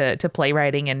lives to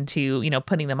playwriting and to,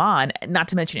 putting them on, not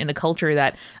to mention in a culture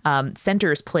that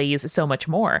centers plays so much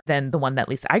more than the one that at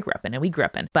least I grew up in and we grew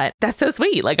up in. But that's so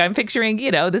sweet. Like I'm picturing,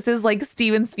 this is like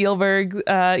Steven Spielberg,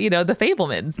 the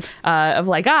Fablemans of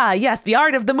like, yes, the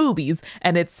art of the movies.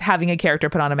 And it's having a character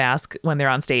put on a mask when they're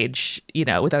on stage,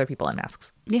 with other people in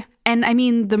masks. Yeah. And I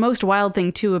mean, the most wild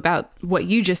thing, too, about what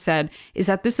you just said is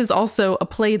that this is also a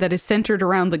play that is centered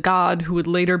around the god who would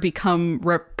later become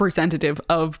representative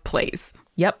of plays.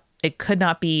 Yep. It could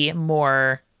not be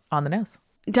more on the nose.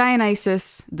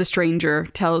 Dionysus, the stranger,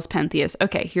 tells Pentheus,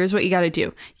 okay, here's what you got to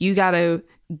do. You got to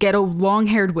get a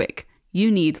long-haired wig.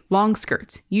 You need long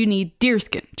skirts. You need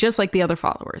deerskin, just like the other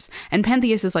followers. And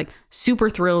Pentheus is like super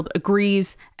thrilled,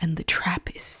 agrees, and the trap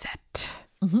is set.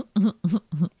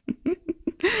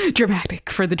 Dramatic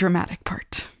for the dramatic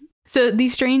part. So the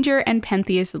stranger and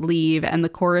Pentheus leave, and the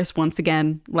chorus once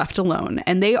again left alone,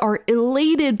 and they are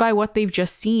elated by what they've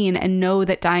just seen and know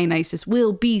that Dionysus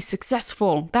will be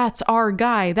successful. That's our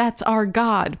guy. That's our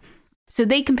god. So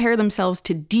they compare themselves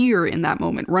to deer in that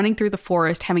moment, running through the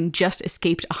forest, having just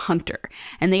escaped a hunter.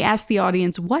 And they ask the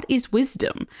audience, what is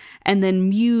wisdom? And then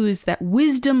muse that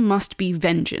wisdom must be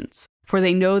vengeance, for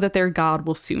they know that their god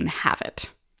will soon have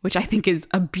it. Which I think is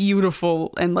a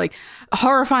beautiful and like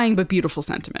horrifying but beautiful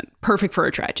sentiment. Perfect for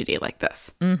a tragedy like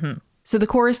this. Mm-hmm. So the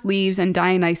chorus leaves, and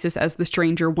Dionysus, as the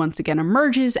stranger, once again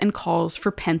emerges and calls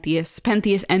for Pentheus.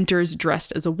 Pentheus enters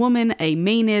dressed as a woman, a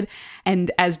Maenad,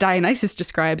 and as Dionysus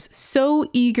describes, so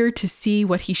eager to see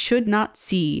what he should not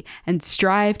see and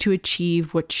strive to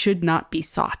achieve what should not be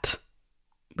sought.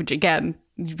 Which again,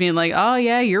 being like, oh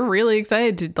yeah, you're really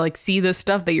excited to like see this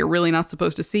stuff that you're really not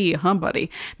supposed to see, huh, buddy?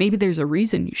 Maybe there's a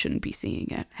reason you shouldn't be seeing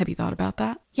it. Have you thought about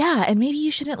that? Yeah, and maybe you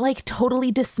shouldn't like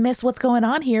totally dismiss what's going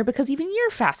on here because even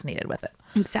you're fascinated with it.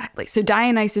 Exactly. So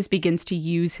Dionysus begins to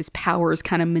use his powers,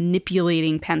 kind of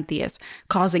manipulating Pentheus,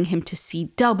 causing him to see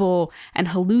double and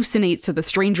hallucinate, so the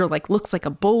stranger like looks like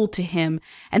a bull to him.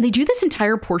 And they do this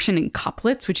entire portion in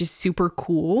couplets, which is super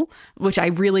cool, which I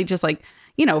really just like,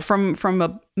 from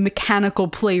a mechanical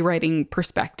playwriting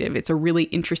perspective, it's a really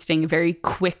interesting, very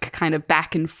quick kind of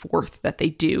back and forth that they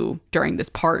do during this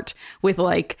part, with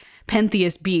like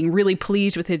Pentheus being really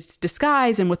pleased with his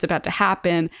disguise and what's about to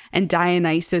happen, and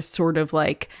Dionysus sort of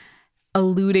like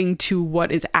alluding to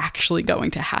what is actually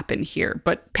going to happen here.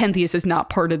 But Pentheus is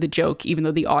not part of the joke, even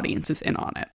though the audience is in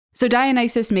on it. So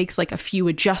Dionysus makes like a few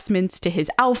adjustments to his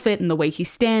outfit and the way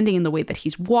he's standing and the way that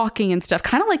he's walking and stuff,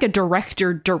 kind of like a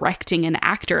director directing an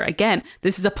actor. Again,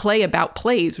 this is a play about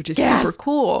plays, which is super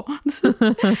cool.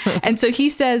 And so he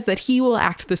says that he will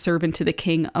act the servant to the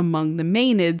king among the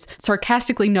Maenads,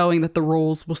 sarcastically knowing that the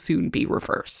roles will soon be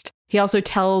reversed. He also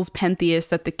tells Pentheus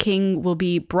that the king will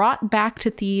be brought back to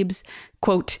Thebes,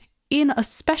 quote, in a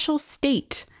special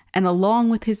state and along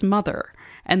with his mother,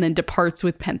 and then departs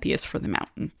with Pentheus for the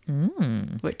mountain.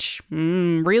 Which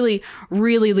really,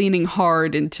 really leaning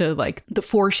hard into like the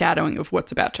foreshadowing of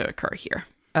what's about to occur here.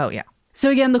 Oh, yeah. So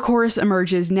again, the chorus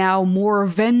emerges now more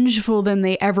vengeful than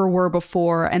they ever were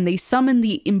before, and they summon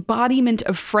the embodiment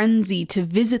of frenzy to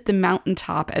visit the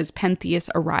mountaintop as Pentheus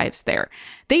arrives there.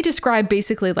 They describe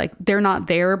basically like they're not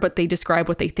there, but they describe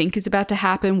what they think is about to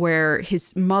happen, where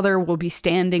his mother will be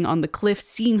standing on the cliff,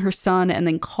 seeing her son, and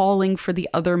then calling for the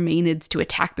other Maenads to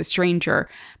attack the stranger.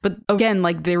 But again,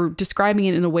 like they're describing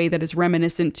it in a way that is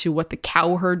reminiscent to what the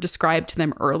cowherd described to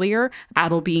them earlier,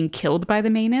 Battle being killed by the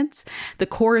Maenads. The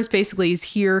chorus basically is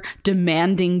here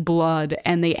demanding blood,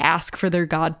 and they ask for their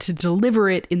god to deliver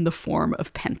it in the form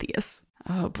of Pentheus.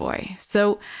 Oh boy.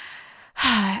 So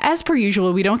as per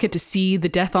usual, we don't get to see the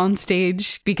death on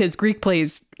stage because Greek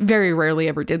plays very rarely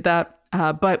ever did that.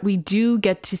 But we do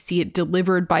get to see it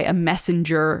delivered by a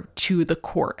messenger to the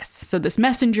chorus. So this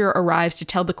messenger arrives to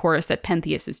tell the chorus that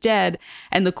Pentheus is dead,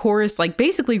 and the chorus like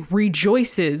basically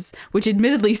rejoices, which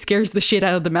admittedly scares the shit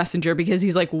out of the messenger because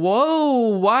he's like, whoa,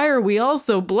 why are we all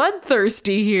so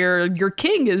bloodthirsty here? Your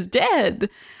king is dead.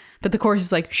 But the chorus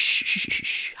is like, shh, shh,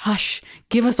 shh, hush,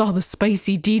 give us all the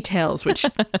spicy details, which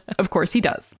of course he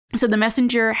does. So the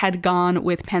messenger had gone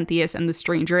with Pentheus and the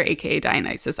stranger, aka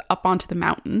Dionysus, up onto the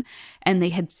mountain, and they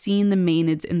had seen the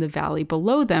Maenads in the valley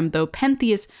below them, though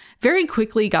Pentheus very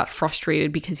quickly got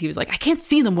frustrated because he was like, I can't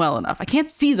see them well enough. I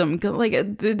can't see them.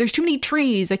 Like, there's too many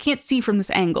trees. I can't see from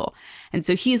this angle. And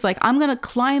so he's like, I'm going to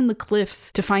climb the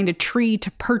cliffs to find a tree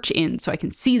to perch in so I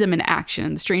can see them in action.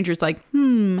 And the stranger's like,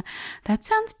 that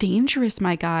sounds dangerous,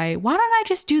 my guy. Why don't I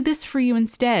just do this for you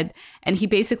instead? And he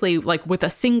basically, like, with a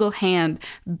single hand,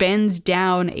 bends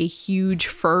down a huge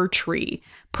fir tree,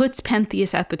 puts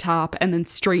Pentheus at the top, and then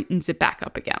straightens it back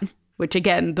up again. Which,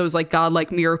 again, those like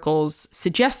godlike miracles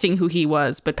suggesting who he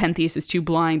was, but Pentheus is too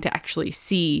blind to actually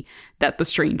see that the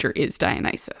stranger is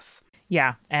Dionysus.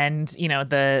 Yeah. And, you know,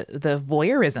 the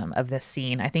voyeurism of this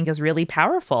scene, I think, is really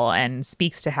powerful and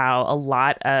speaks to how a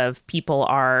lot of people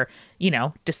are, you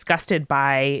know, disgusted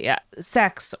by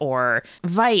sex or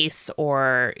vice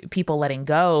or people letting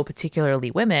go,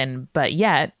 particularly women, but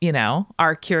yet, you know,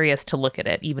 are curious to look at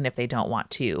it, even if they don't want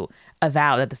to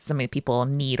avow that this is something people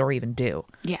need or even do.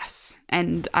 Yes.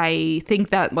 And I think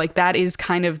that, like, that is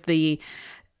kind of the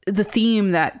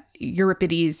theme that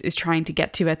Euripides is trying to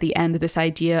get to at the end, this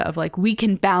idea of like, we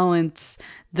can balance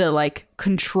the like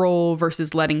control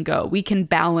versus letting go. We can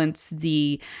balance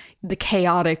the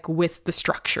chaotic with the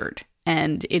structured.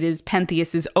 And it is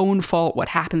Pentheus's own fault what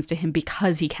happens to him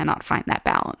because he cannot find that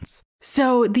balance.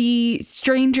 So the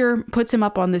stranger puts him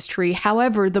up on this tree.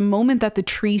 However, the moment that the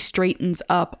tree straightens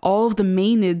up, all of the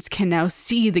Maenads can now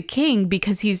see the king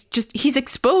because he's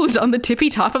exposed on the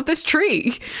tippy top of this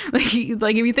tree. Like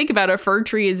if you think about it, a fir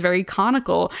tree is very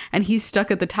conical and he's stuck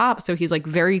at the top. So he's like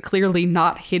very clearly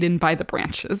not hidden by the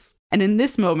branches. And in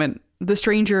this moment, the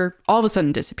stranger all of a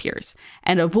sudden disappears,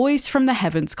 and a voice from the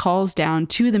heavens calls down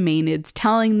to the Maenads,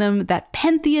 telling them that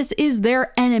Pentheus is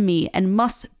their enemy and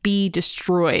must be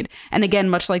destroyed. And again,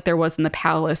 much like there was in the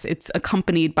palace, it's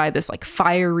accompanied by this like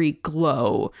fiery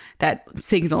glow that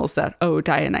signals that, oh,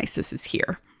 Dionysus is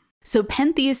here. So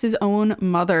Pentheus's own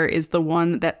mother is the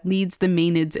one that leads the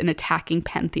Maenads in attacking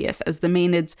Pentheus, as the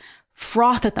Maenads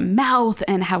froth at the mouth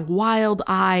and have wild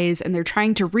eyes, and they're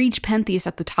trying to reach Pentheus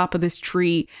at the top of this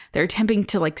tree. They're attempting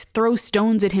to like throw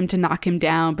stones at him to knock him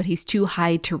down, but he's too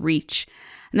high to reach.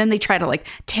 And then they try to like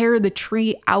tear the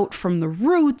tree out from the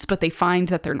roots, but they find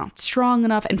that they're not strong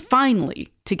enough. And finally,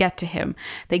 to get to him,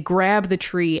 they grab the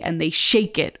tree and they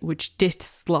shake it, which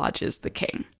dislodges the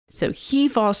king. So he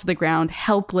falls to the ground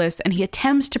helpless, and he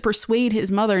attempts to persuade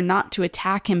his mother not to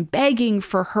attack him, begging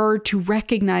for her to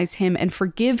recognize him and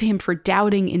forgive him for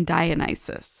doubting in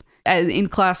Dionysus. In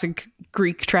classic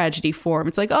Greek tragedy form,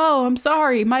 it's like, oh, I'm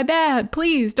sorry, my bad,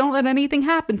 please don't let anything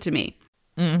happen to me.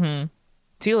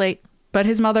 Too late. But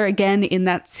his mother, again, in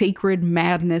that sacred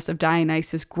madness of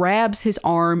Dionysus, grabs his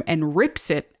arm and rips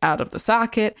it out of the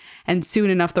socket, and soon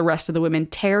enough the rest of the women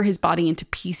tear his body into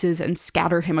pieces and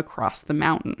scatter him across the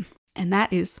mountain. And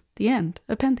that is the end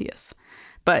of Pentheus.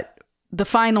 But the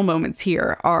final moments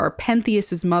here are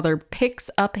Pentheus's mother picks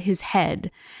up his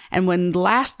head, and when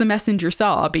last the messenger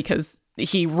saw, because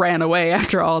he ran away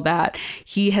after all that,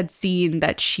 he had seen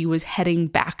that she was heading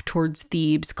back towards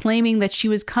Thebes, claiming that she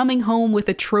was coming home with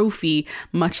a trophy,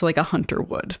 much like a hunter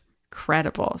would.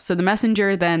 Incredible. So the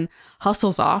messenger then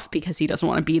hustles off because he doesn't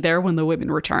want to be there when the women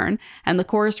return, and the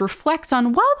chorus reflects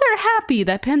on, while they're happy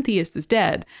that Pentheus is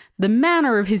dead, the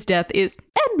manner of his death is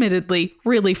admittedly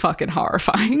really fucking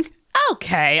horrifying.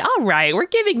 Okay, all right, we're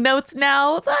giving notes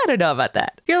now. I don't know about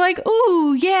that. You're like,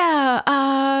 ooh,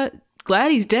 yeah,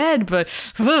 glad he's dead, but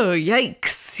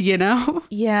yikes, you know?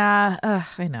 Yeah,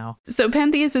 I know. So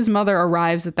Pentheus's mother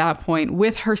arrives at that point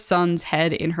with her son's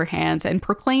head in her hands and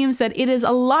proclaims that it is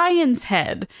a lion's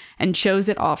head and shows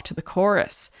it off to the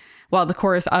chorus. While the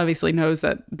chorus obviously knows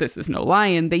that this is no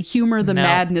lion, they humor the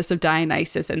madness of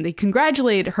Dionysus and they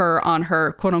congratulate her on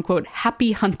her quote-unquote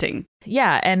happy hunting.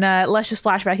 Yeah, and let's just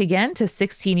flash back again to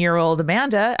 16-year-old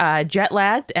Amanda,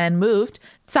 jet-lagged and moved,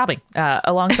 sobbing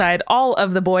alongside all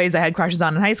of the boys I had crushes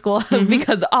on in high school,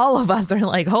 because all of us are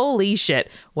like, holy shit,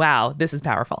 wow, this is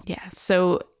powerful. Yeah,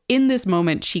 so in this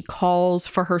moment, she calls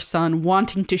for her son,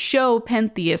 wanting to show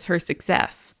Pentheus her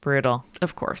success. Brutal.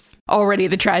 Of course. Already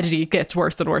the tragedy gets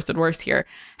worse and worse and worse here.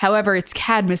 However, it's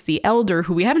Cadmus the Elder,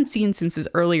 who we haven't seen since his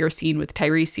earlier scene with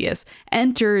Tiresias,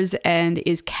 enters and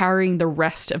is carrying the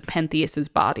rest of Pentheus's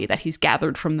body that he's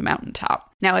gathered from the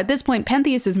mountaintop. Now, at this point,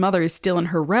 Pentheus's mother is still in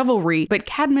her revelry, but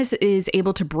Cadmus is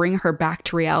able to bring her back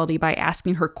to reality by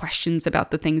asking her questions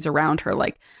about the things around her,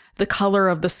 like the color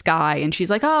of the sky. And she's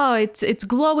like, oh, it's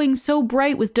glowing so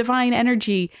bright with divine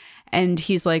energy. And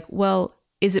he's like, well,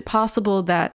 is it possible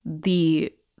that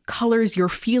the colors you're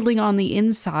feeling on the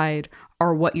inside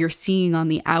are what you're seeing on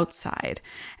the outside?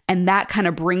 And that kind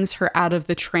of brings her out of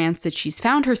the trance that she's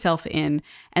found herself in.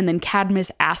 And then Cadmus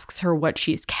asks her what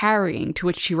she's carrying, to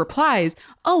which she replies,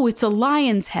 "Oh, it's a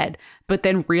lion's head," but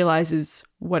then realizes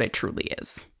what it truly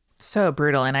is. So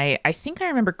brutal. And I think I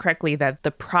remember correctly that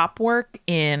the prop work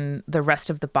in the rest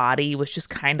of the body was just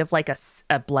kind of like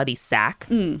a bloody sack.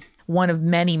 One of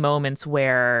many moments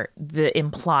where the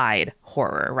implied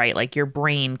horror, right? Like your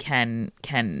brain can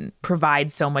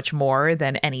provide so much more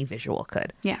than any visual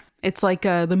could. Yeah. It's like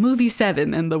the movie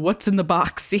Seven and the what's in the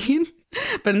box scene.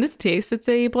 But in this case, it's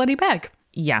a bloody bag.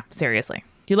 Yeah, seriously.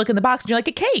 You look in the box and you're like,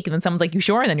 a cake. And then someone's like, you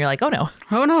sure? And then you're like, oh no.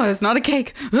 Oh no, it's not a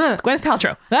cake. It's Gwyneth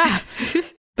Paltrow. Ah.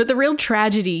 But the real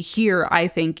tragedy here, I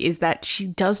think, is that she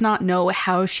does not know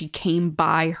how she came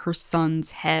by her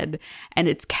son's head. And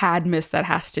it's Cadmus that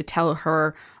has to tell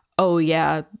her, oh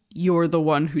yeah, you're the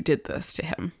one who did this to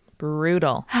him.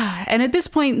 Brutal. And at this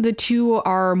point, the two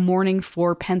are mourning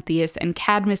for Pentheus, and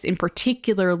Cadmus in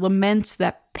particular laments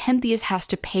that Pentheus has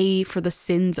to pay for the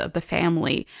sins of the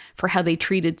family, for how they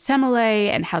treated Semele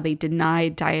and how they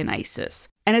denied Dionysus.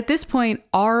 And at this point,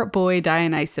 our boy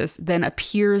Dionysus then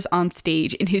appears on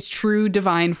stage in his true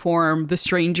divine form, the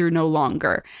stranger no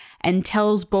longer, and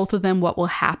tells both of them what will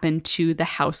happen to the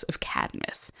house of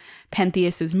Cadmus.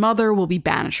 Pentheus's mother will be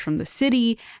banished from the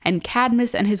city, and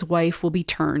Cadmus and his wife will be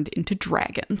turned into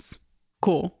dragons.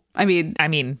 Cool. I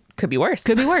mean, could be worse.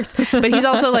 Could be worse. But he's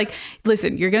also like,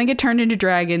 listen, you're going to get turned into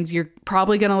dragons. You're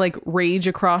probably going to like rage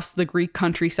across the Greek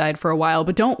countryside for a while,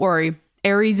 but don't worry.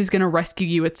 Ares is going to rescue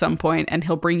you at some point, and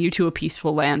he'll bring you to a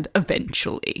peaceful land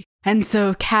eventually. And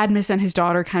so Cadmus and his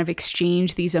daughter kind of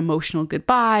exchange these emotional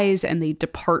goodbyes, and they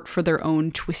depart for their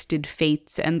own twisted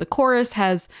fates. And the chorus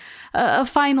has a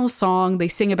final song. They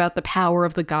sing about the power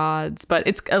of the gods, but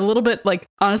it's a little bit like,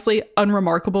 honestly,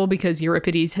 unremarkable because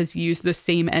Euripides has used the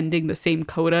same ending, the same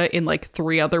coda in like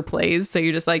 3 other plays. So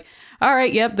you're just like, all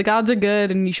right, yep, the gods are good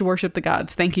and you should worship the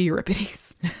gods. Thank you,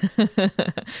 Euripides.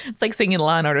 It's like singing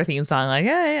Law and Order theme song. Like,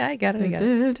 yeah, I get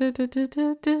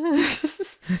it.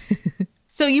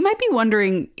 So you might be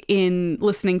wondering, in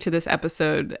listening to this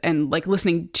episode and like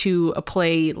listening to a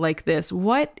play like this,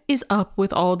 what is up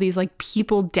with all these like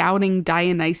people doubting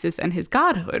Dionysus and his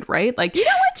godhood, right? Like, you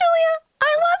know what, Julia?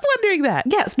 I was wondering that.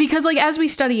 Yes, because like as we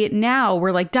study it now,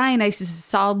 we're like Dionysus is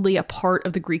solidly a part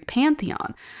of the Greek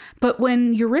pantheon. But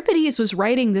when Euripides was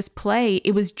writing this play,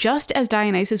 it was just as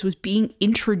Dionysus was being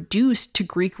introduced to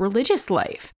Greek religious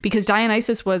life. Because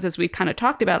Dionysus was, as we've kind of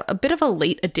talked about, a bit of a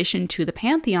late addition to the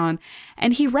pantheon.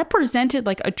 And he represented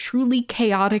like a truly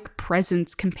chaotic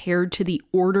presence compared to the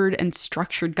ordered and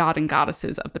structured god and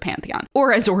goddesses of the pantheon.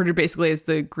 Or as ordered basically as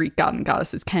the Greek god and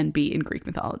goddesses can be in Greek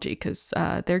mythology, because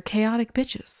they're chaotic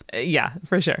bitches. Yeah,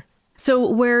 for sure. So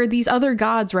where these other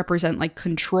gods represent like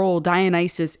control,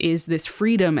 Dionysus is this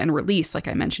freedom and release, like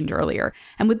I mentioned earlier.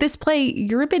 And with this play,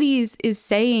 Euripides is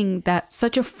saying that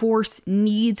such a force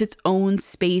needs its own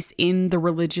space in the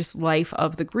religious life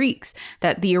of the Greeks,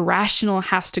 that the irrational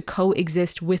has to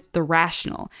coexist with the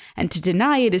rational. And to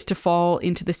deny it is to fall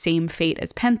into the same fate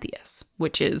as Pentheus,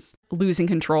 which is losing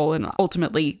control and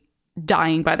ultimately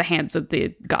dying by the hands of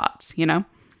the gods, you know?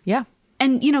 Yeah.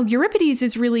 And, you know, Euripides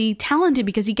is really talented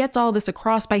because he gets all this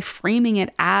across by framing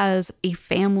it as a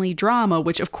family drama,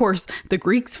 which, of course, the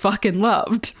Greeks fucking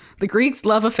loved. The Greeks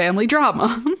love a family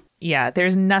drama. Yeah,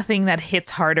 there's nothing that hits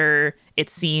harder, it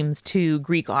seems, to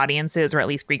Greek audiences, or at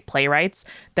least Greek playwrights,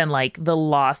 than like the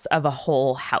loss of a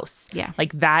whole house. Yeah.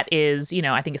 Like that is, you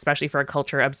know, I think especially for a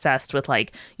culture obsessed with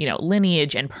like, you know,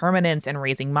 lineage and permanence and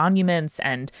raising monuments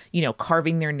and, you know,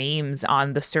 carving their names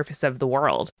on the surface of the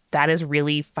world. That is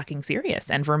really fucking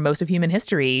serious. And for most of human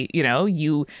history, you know,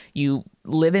 you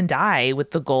live and die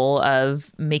with the goal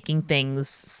of making things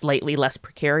slightly less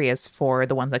precarious for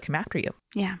the ones that come after you.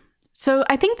 Yeah. So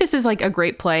I think this is like a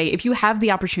great play. If you have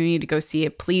the opportunity to go see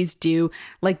it, please do.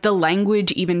 Like the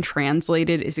language even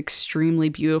translated is extremely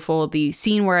beautiful. The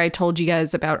scene where I told you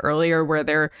guys about earlier where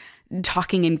they're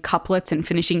talking in couplets and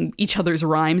finishing each other's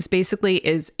rhymes basically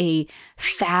is a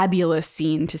fabulous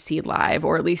scene to see live,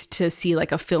 or at least to see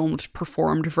like a filmed,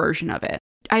 performed version of it.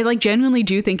 I like genuinely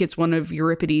do think it's one of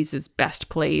Euripides' best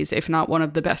plays, if not one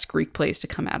of the best Greek plays to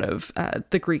come out of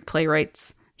the Greek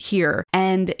playwrights here.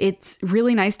 And it's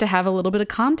really nice to have a little bit of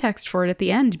context for it at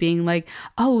the end, being like,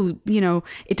 oh, you know,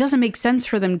 it doesn't make sense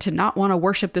for them to not want to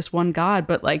worship this one god,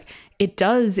 but like it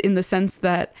does in the sense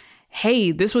that,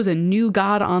 hey, this was a new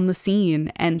god on the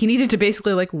scene and he needed to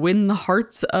basically like win the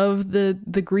hearts of the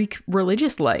Greek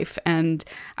religious life. And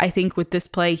I think with this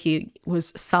play, he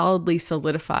was solidly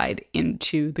solidified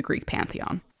into the Greek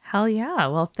pantheon. Hell yeah.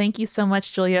 Well, thank you so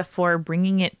much, Julia, for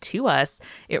bringing it to us.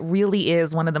 It really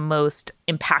is one of the most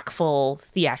impactful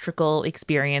theatrical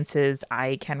experiences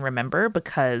I can remember,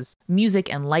 because music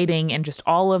and lighting and just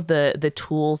all of the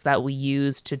tools that we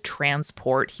use to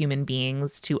transport human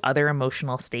beings to other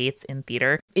emotional states in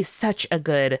theater is such a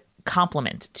good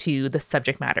compliment to the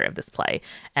subject matter of this play,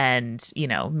 and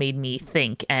made me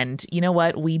think. And you know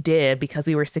what we did, because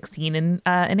we were 16 in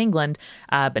England,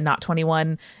 but not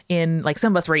 21 in, like,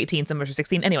 some of us were 18, some of us were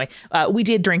 16 anyway. We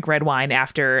did drink red wine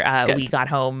after we got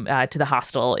home to the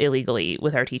hostel illegally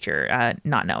with our teacher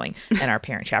not knowing, and our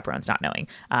parent chaperones not knowing,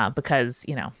 because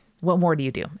what more do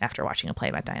you do after watching a play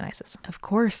about Dionysus? Of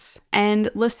course.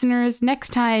 And listeners, next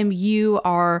time you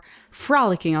are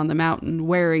frolicking on the mountain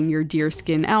wearing your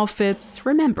deerskin outfits,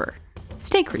 remember,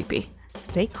 stay creepy.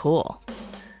 Stay cool.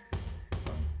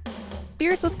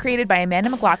 Spirits was created by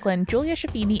Amanda McLaughlin, Julia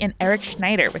Schaffini, and Eric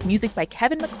Schneider, with music by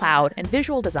Kevin MacLeod and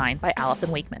visual design by Allison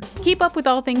Wakeman. Keep up with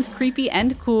all things creepy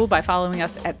and cool by following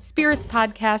us at Spirits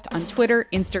Podcast on Twitter,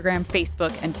 Instagram,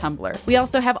 Facebook, and Tumblr. We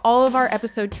also have all of our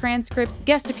episode transcripts,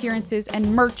 guest appearances,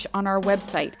 and merch on our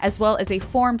website, as well as a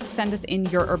form to send us in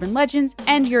your urban legends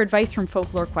and your advice from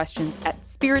folklore questions at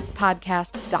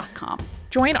spiritspodcast.com.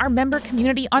 Join our member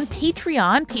community on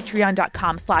Patreon,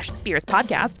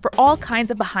 patreon.com/spiritspodcast, for all kinds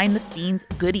of behind-the-scenes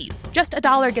goodies. Just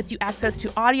 $1 gets you access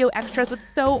to audio extras with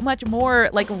so much more,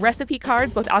 like recipe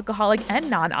cards, both alcoholic and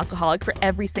non-alcoholic, for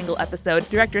every single episode,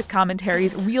 director's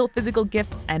commentaries, real physical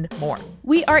gifts, and more.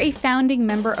 We are a founding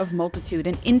member of Multitude,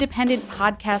 an independent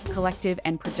podcast collective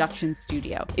and production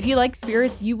studio. If you like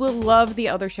Spirits, you will love the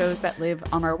other shows that live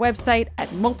on our website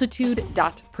at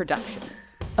multitude.productions.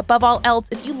 Above all else,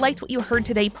 if you liked what you heard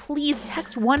today, please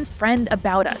text one friend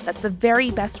about us. That's the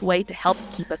very best way to help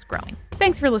keep us growing.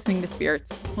 Thanks for listening to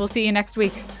Spirits. We'll see you next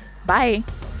week. Bye.